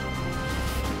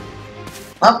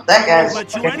 Well, that guy's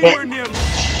gonna get...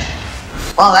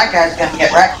 Well, that guy's gonna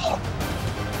get wrecked.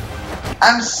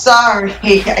 I'm sorry,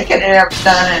 I could have never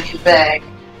done anything.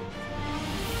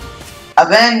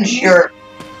 Avenge your...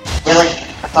 Really?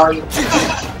 I thought you...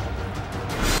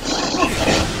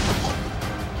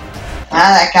 Now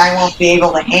that guy won't be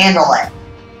able to handle it.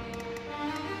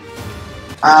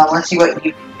 Let's see what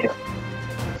you can do.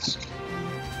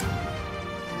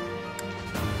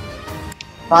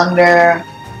 Thunder.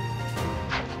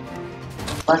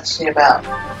 Let's see about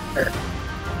her.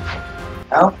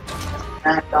 Nope.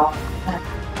 Not going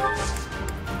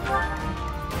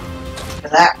for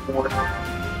that ward.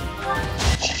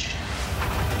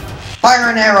 Fire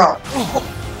an arrow!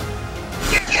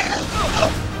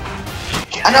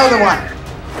 Another one!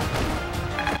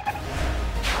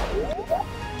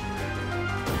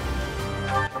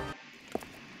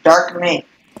 Dark me.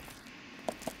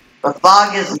 The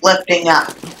fog is lifting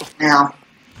up now.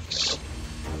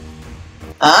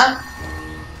 Huh?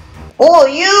 Oh,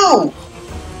 you!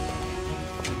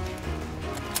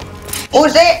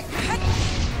 Who's it?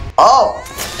 Oh.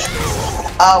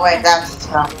 Oh, wait, that's...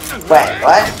 wait,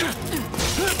 what?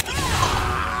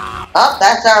 Oh,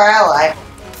 that's our ally.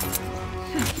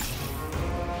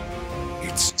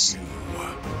 It's you.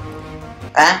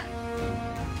 Huh?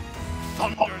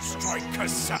 Thunderstrike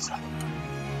Cassandra.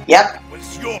 Yep. It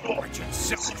was your origin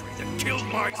secretary that killed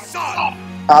my son.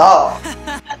 Oh.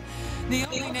 The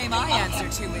only name I answer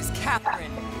to is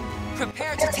Catherine.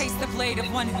 Prepare to taste the blade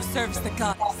of one who serves the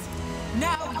goddess.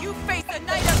 Now you face a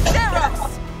knight of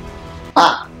Zeros!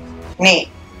 Huh. Neat.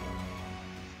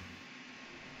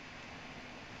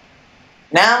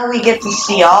 Now we get to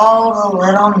see all the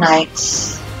little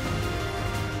knights.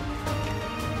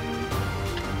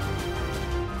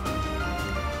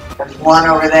 There's one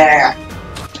over there.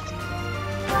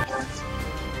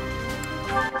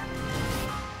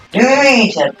 You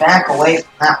need to back away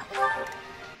from that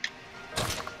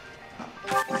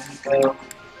one. Go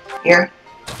here.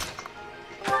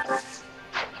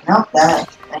 Nope,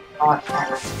 that's not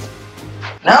that.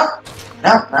 Nope,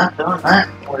 nope, not doing that.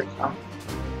 Or something.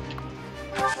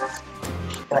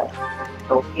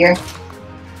 Go here.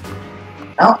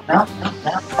 Nope, nope, nope,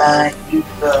 nope. You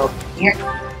go here.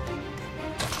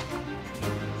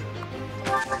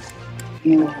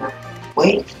 You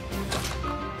wait.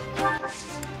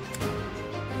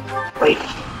 Wait.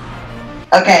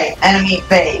 Okay, enemy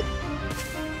fade.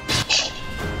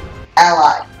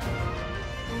 Ally.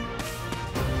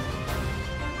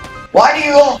 Why do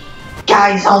you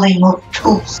guys only move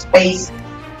 2 spaces?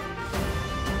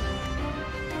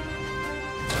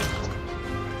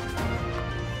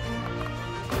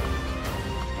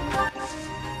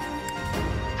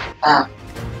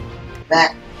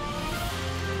 That.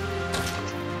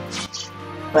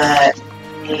 But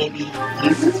maybe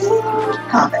you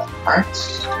combat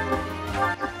parts.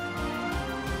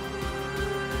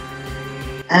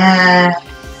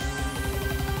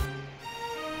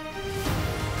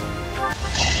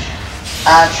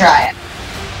 I'll try it.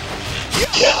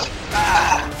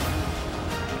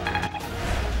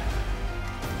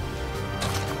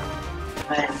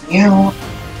 And you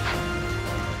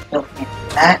don't get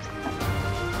that.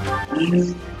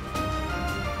 You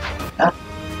up.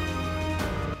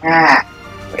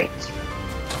 Great.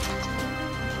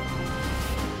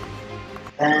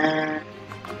 Then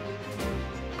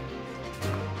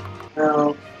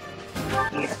go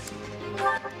here.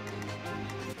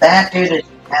 That dude is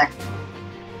back.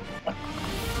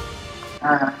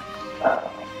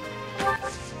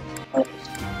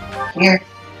 Here.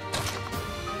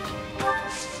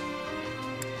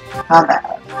 Combat.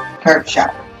 Curve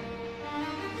shot.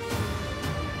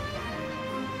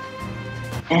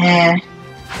 And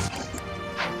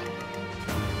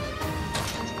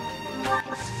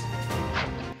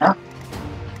nope.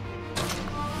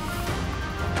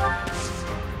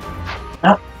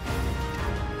 Nope.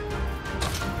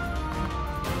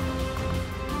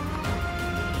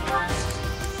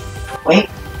 Wait.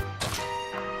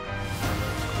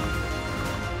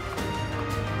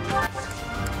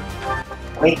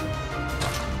 Wait.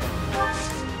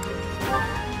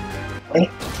 Wait.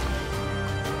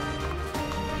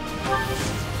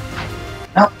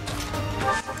 Nope.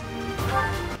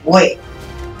 Wait.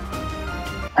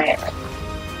 I get it.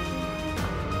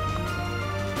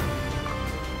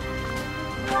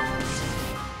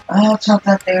 Let's hope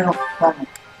that they don't come.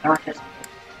 Not just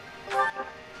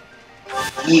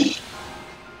you.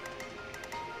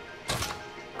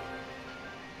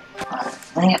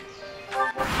 Lance.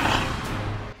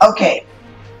 Okay.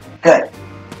 Good.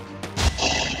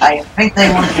 I think they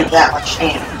won't do that much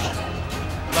damage.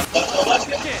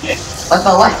 Let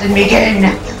the lesson begin!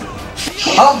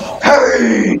 Of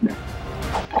pain!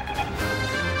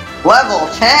 Level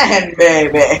 10,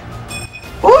 baby!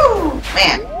 Woo!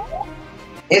 Man.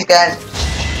 These guys...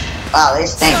 Wow, they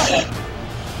stink.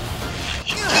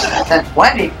 Since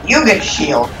when did you get a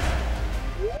shield?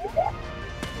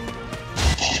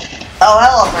 Oh,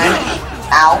 hello, friend.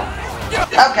 Ow.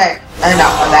 Okay,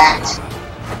 enough of that.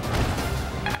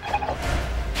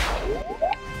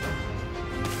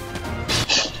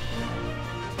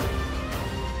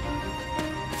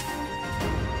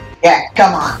 Yeah,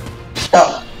 come on.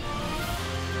 Go.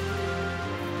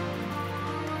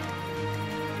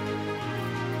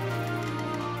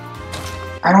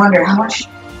 I wonder how much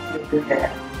you do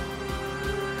that.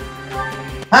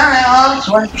 Alright, well, it's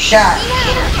worth a shot.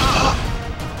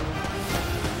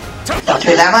 Don't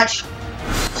do that much.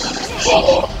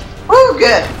 Woo,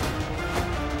 good.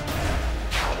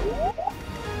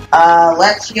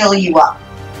 Let's heal you up.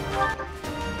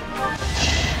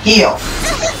 Heal.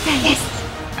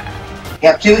 You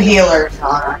have 2 healers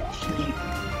on our team.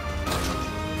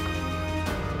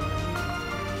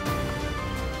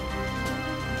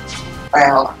 Alright,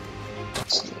 hold on.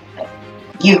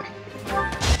 You.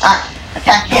 Alright,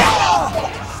 attack him.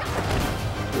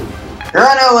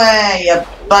 Run away, you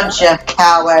bunch of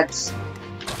cowards.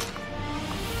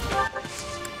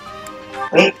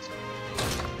 Wait.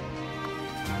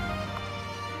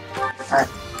 Alright.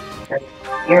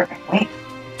 Here, wait.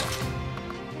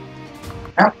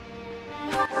 No.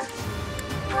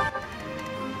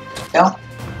 No.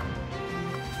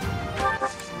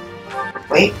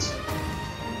 Wait.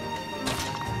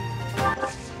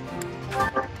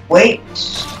 Wait.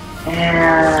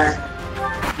 And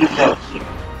you go here.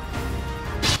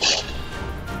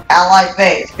 Ally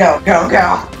phase. Go, go,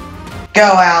 go. Go,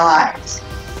 allies.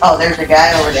 Oh, there's a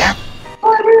guy over there.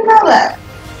 Oh, I didn't know that.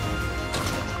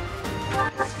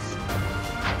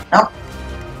 Nope.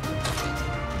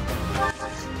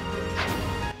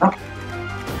 Nope.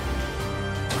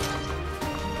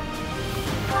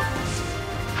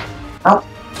 Nope.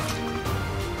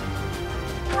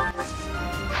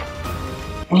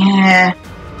 Yeah.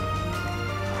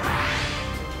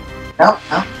 Nope,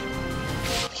 nope.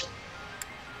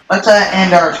 Let's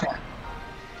end our turn.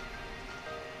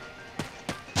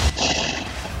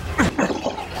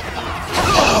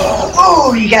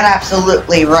 Oh, you got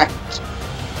absolutely right.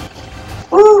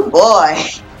 Ooh, boy.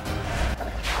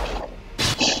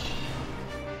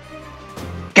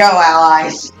 Go,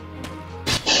 allies.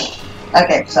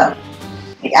 Okay, so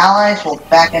the allies will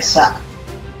back us up.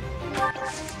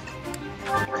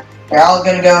 They're all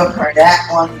gonna go for that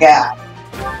one guy.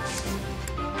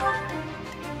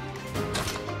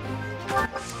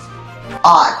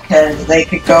 odd, because they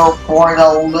could go for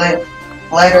the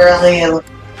literally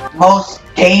most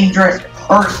dangerous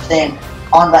person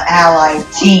on the Allied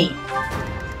team.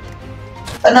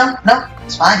 But no,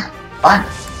 it's fine. Fine.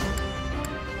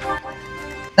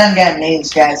 Then again,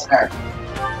 these guys are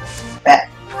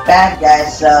bad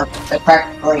guys, so they're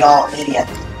practically all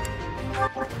idiots.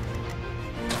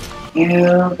 You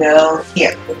go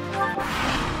here.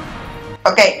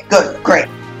 Okay, good, great.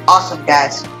 Awesome,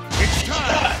 guys.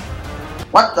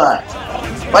 What the?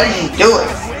 What are you doing?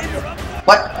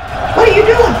 What are you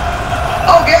doing?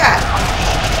 Oh, God!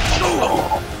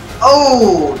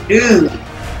 Oh, dude.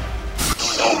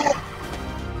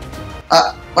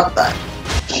 What the?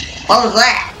 What was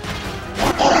that?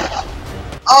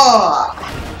 Oh,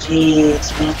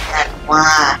 jeez, man,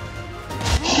 why?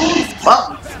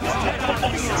 Well,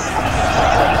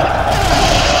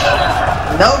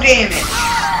 no damage.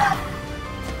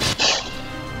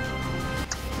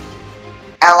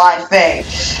 Ally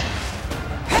face.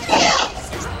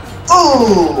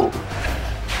 Ooh,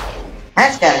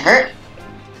 that's gotta hurt.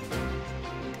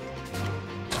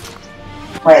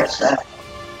 Wait a sec.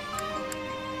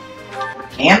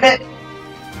 Gambit?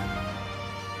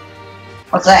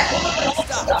 What's that?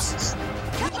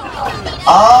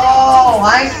 Oh,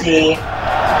 I see.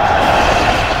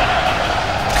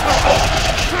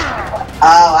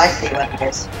 Oh, I see what it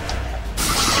is.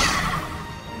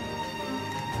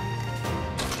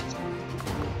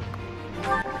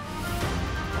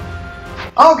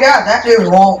 Oh god, that dude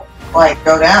won't, like,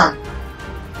 go down.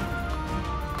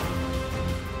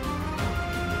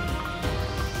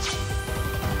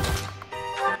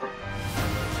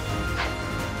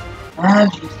 Ah,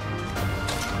 jeez.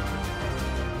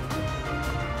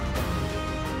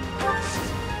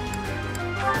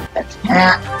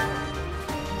 Attack.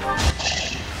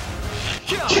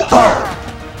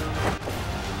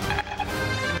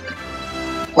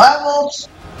 Level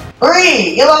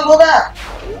 3! You leveled up!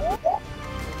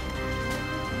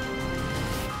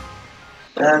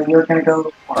 So you're gonna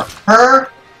go for her.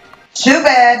 Too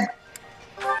bad.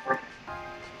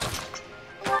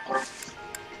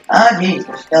 Ah, jeez,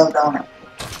 we're still going.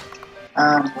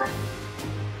 That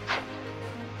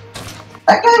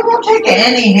guy won't take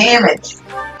any damage.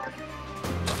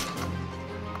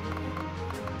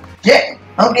 Shit,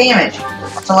 no damage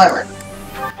whatsoever.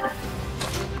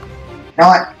 You know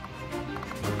what?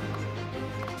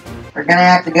 We're gonna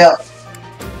have to go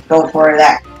for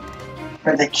that,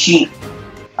 for the cheat.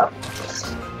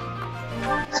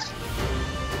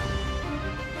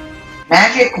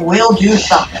 Magic will do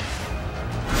something.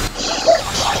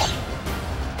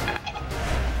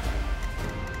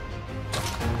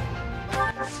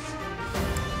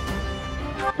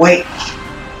 Wait.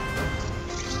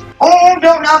 Oh,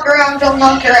 don't knock her out, don't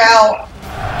knock her out.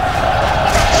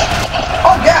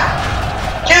 Oh god.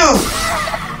 Dude.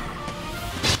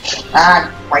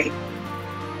 Ah, wait.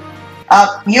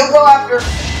 You go after.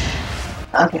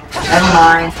 Okay, never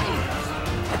mind.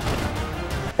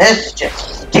 This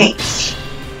just stinks.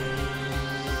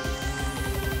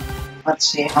 Let's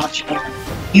see how much damage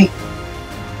you.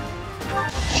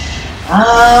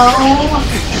 Oh,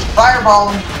 fireball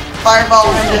him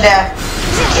to death.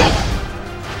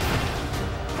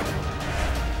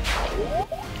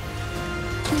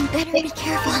 You better be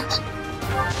careful.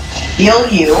 Heal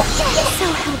you. So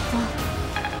helpful.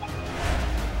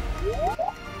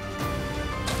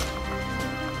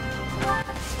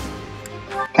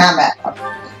 Combat.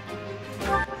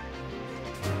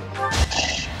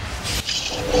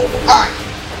 Alright.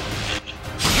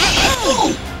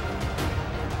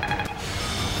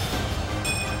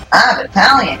 Ah,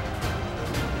 battalion.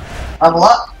 Level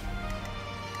up.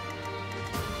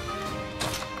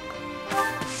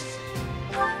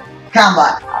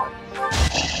 Combat.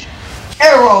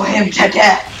 Arrow him to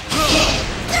death.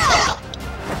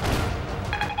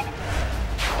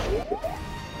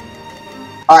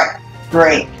 Alright,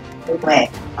 great. Wait,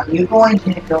 are you going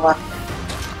to go up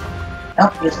there?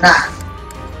 Nope, he's not.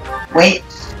 Wait.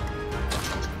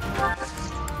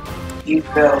 You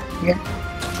go here.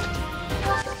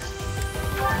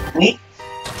 Wait.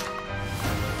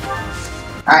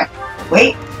 Alright,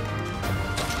 wait.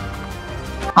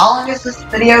 How long is this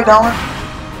video going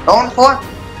for?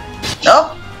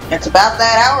 Nope, it's about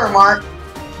that hour mark.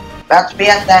 About to be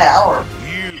at that hour.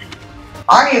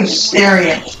 Are you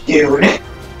serious, dude?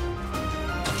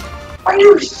 Are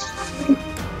you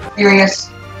serious?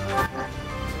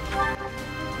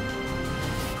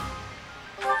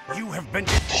 You have been.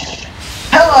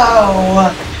 Hello,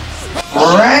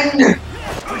 friend.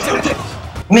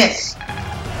 Miss.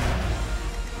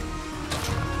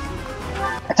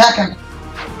 Attack him.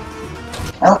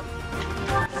 Nope.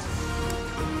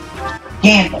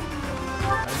 Gambit.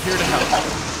 I'm here to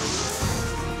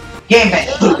help. Gambit.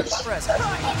 Press.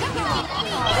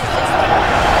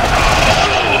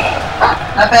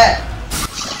 Not bad.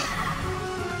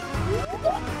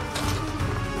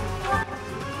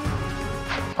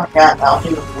 Okay, I'll do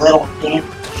a little game.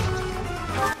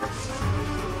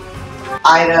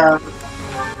 Item.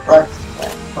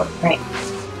 Let's make.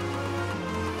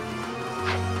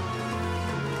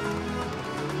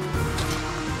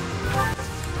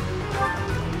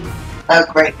 Oh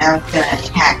great, now it's gonna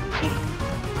attack me.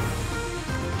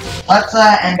 Let's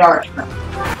end our turn.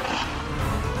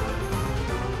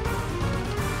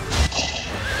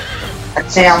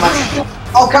 Let's see how much.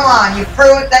 Oh come on, you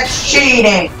fruit, that's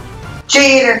cheating!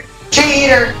 Cheater!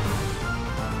 Cheater!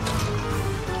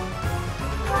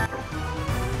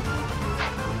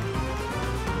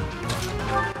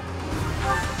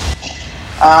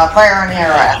 Fire on here,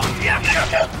 right?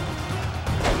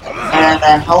 And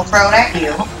then he'll throw it at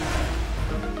you.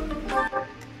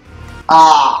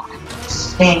 Ah,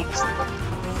 stinks.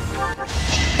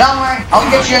 Don't worry, I'll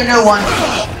get you a new one.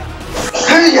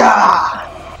 Hiya!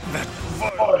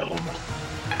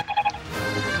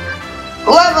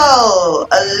 Level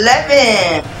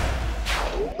 11.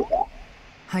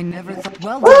 I never thought.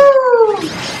 Well done. Woo!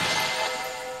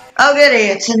 Oh goody,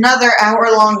 it's another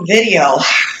hour-long video.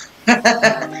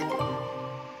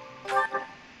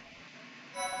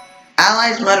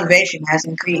 Allies' motivation has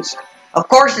increased. Of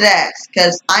course it has,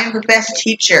 because I'm the best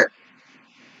teacher.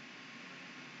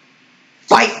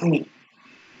 Fight me.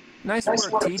 Nice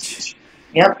work, Teach.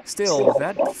 Yep. Still,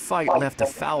 that fight left a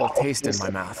foul taste in my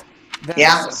mouth. That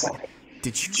Yeah. aside,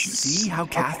 did you see how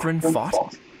Catherine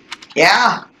fought?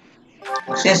 Yeah.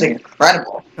 She's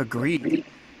incredible. Agreed.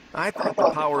 I thought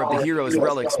the power of the hero's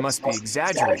relics must be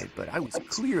exaggerated, but I was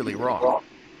clearly wrong.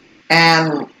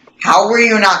 And how were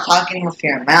you not talking with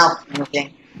your mouth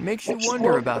moving? Makes you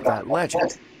wonder about that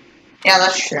legend. Yeah,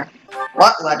 that's true.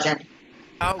 What legend?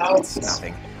 Oh, it's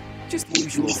nothing. Just the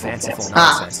usual fanciful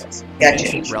Ah, nonsense. An gotcha.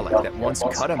 ancient relic that once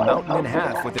cut a mountain in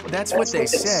half with it. That's what they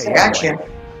say. Gotcha. Anyway.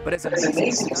 But as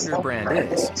amazing as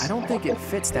Thunderbrand is, I don't think it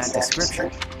fits that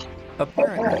description.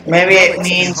 Apparently, Maybe it relics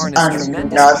can means harness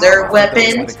tremendous another power for those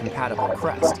weapon? with a compatible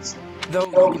crest.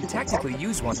 Though you can technically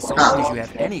use one so long as you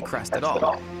have any crest at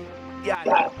all.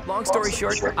 Yeah, long story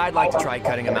short, I'd like to try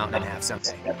cutting a mountain in half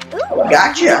someday. Ooh,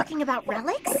 Gotcha. you're talking about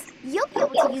relics? You'll be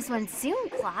able to use one soon,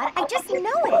 Claude. I just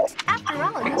know it. After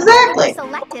all, you Exactly. were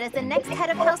selected as the next head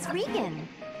of House Regan.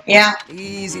 Yeah.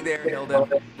 Easy there, Hilda.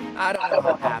 I don't know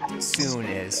how apt soon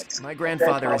is. My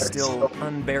grandfather is still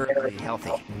unbearably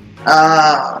healthy.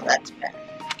 That's bad.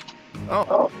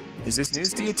 Oh, is this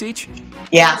news to you, Teach?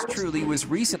 Yeah. Yours truly was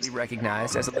recently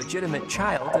recognized as a legitimate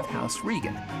child of House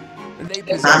Regan. They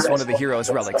possess one of the hero's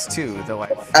relics too, though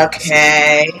I've...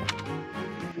 Okay.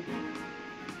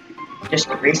 Just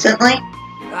recently?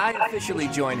 I officially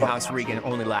joined House Regan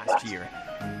only last year.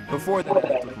 Before that, I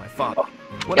lived with my father.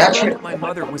 When Gotcha. I learned that my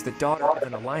mother was the daughter of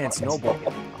an Alliance noble,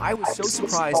 I was so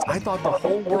surprised I thought the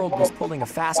whole world was pulling a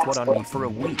fast one on me for a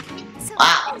week. So Wow.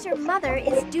 that means your mother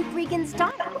is Duke Regan's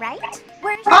daughter, right?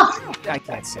 Where is she Huh. now? I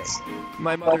can't say.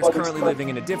 My mother's currently living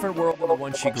in a different world than the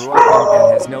one she grew up in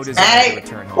and has no desire Hey. to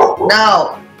return home.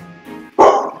 No.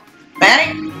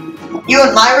 Manny? You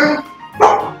in my room?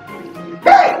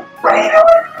 Hey, what are you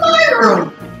doing in my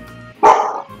room?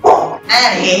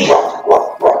 Manny.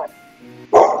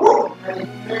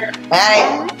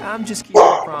 Manny. I'm just keeping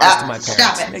a promise to my Stop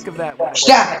parents. it. Make of that whatever.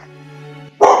 Stop it.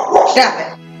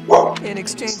 Stop it. In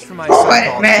exchange for my Wait a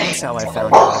so-called minute. that's how I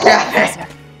found out. Stop it.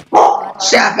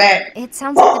 Stop it. It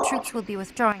sounds like the troops will be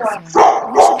withdrawing soon.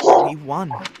 We should We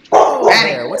won. Oh,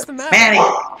 Manny. there, what's the matter? Manny.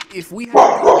 If we had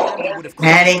done that, we would have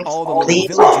Manny, crushed all the little please,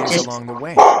 villages just- along the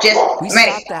way. Just, We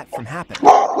Manny. stopped that from happening.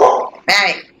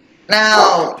 Manny.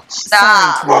 No. Sorry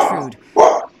Stop. to intrude,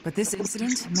 but this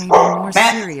incident may be more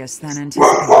Matt. serious than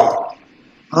anticipated.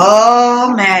 Oh,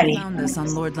 I Manny. found this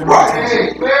on Lord Lenotto.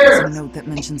 It's a note that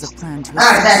mentions a plan to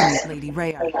assassinate Lady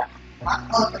Rhea.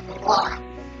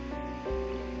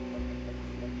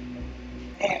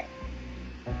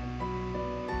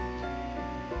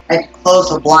 I close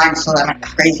the blinds so that my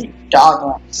crazy dog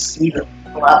won't see the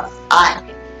well.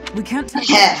 We can't tell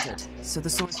Yeah. who sent it, so the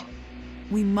source.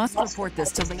 We must report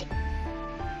this to Lady.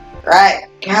 Right,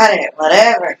 got it,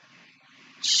 whatever.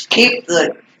 Just keep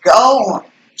the going.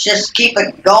 Just keep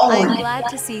it I'm going. glad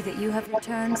to see that you have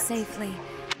returned safely.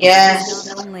 Yes.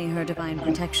 It's not only her divine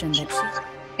protection that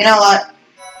she... You know what?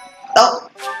 Oh,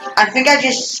 I think I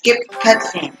just skipped the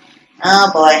cutscene. Oh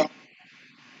boy.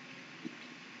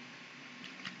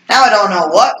 Now I don't know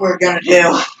what we're gonna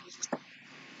do.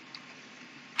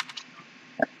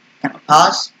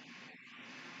 Pause.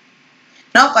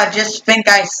 Nope, I just think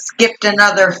I skipped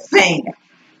another thing.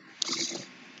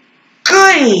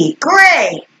 Goody,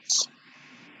 great!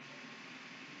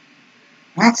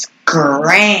 That's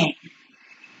great.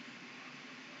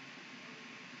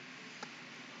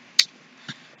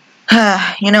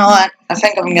 You know what? I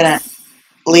think I'm gonna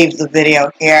leave the video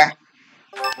here.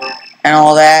 And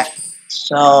all that.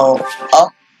 So, oh,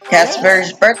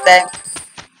 Casper's birthday.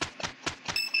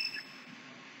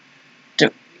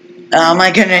 Oh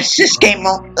my goodness, this game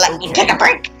won't let me take a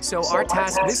break. So our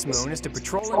task this moon is to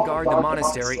patrol and guard the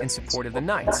monastery in support of the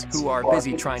knights, who are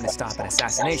busy trying to stop an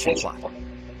assassination plot.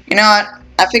 You know what?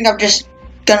 I think I'm just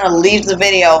gonna leave the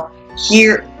video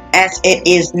here as it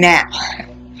is now.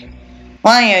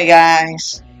 Well, anyway,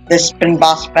 guys, this has been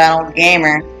Boss Battle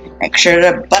Gamer. Make sure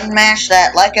to button mash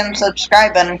that like and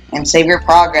subscribe button and save your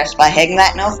progress by hitting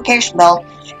that notification bell.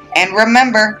 And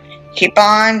remember, keep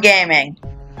on gaming.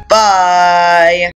 Bye!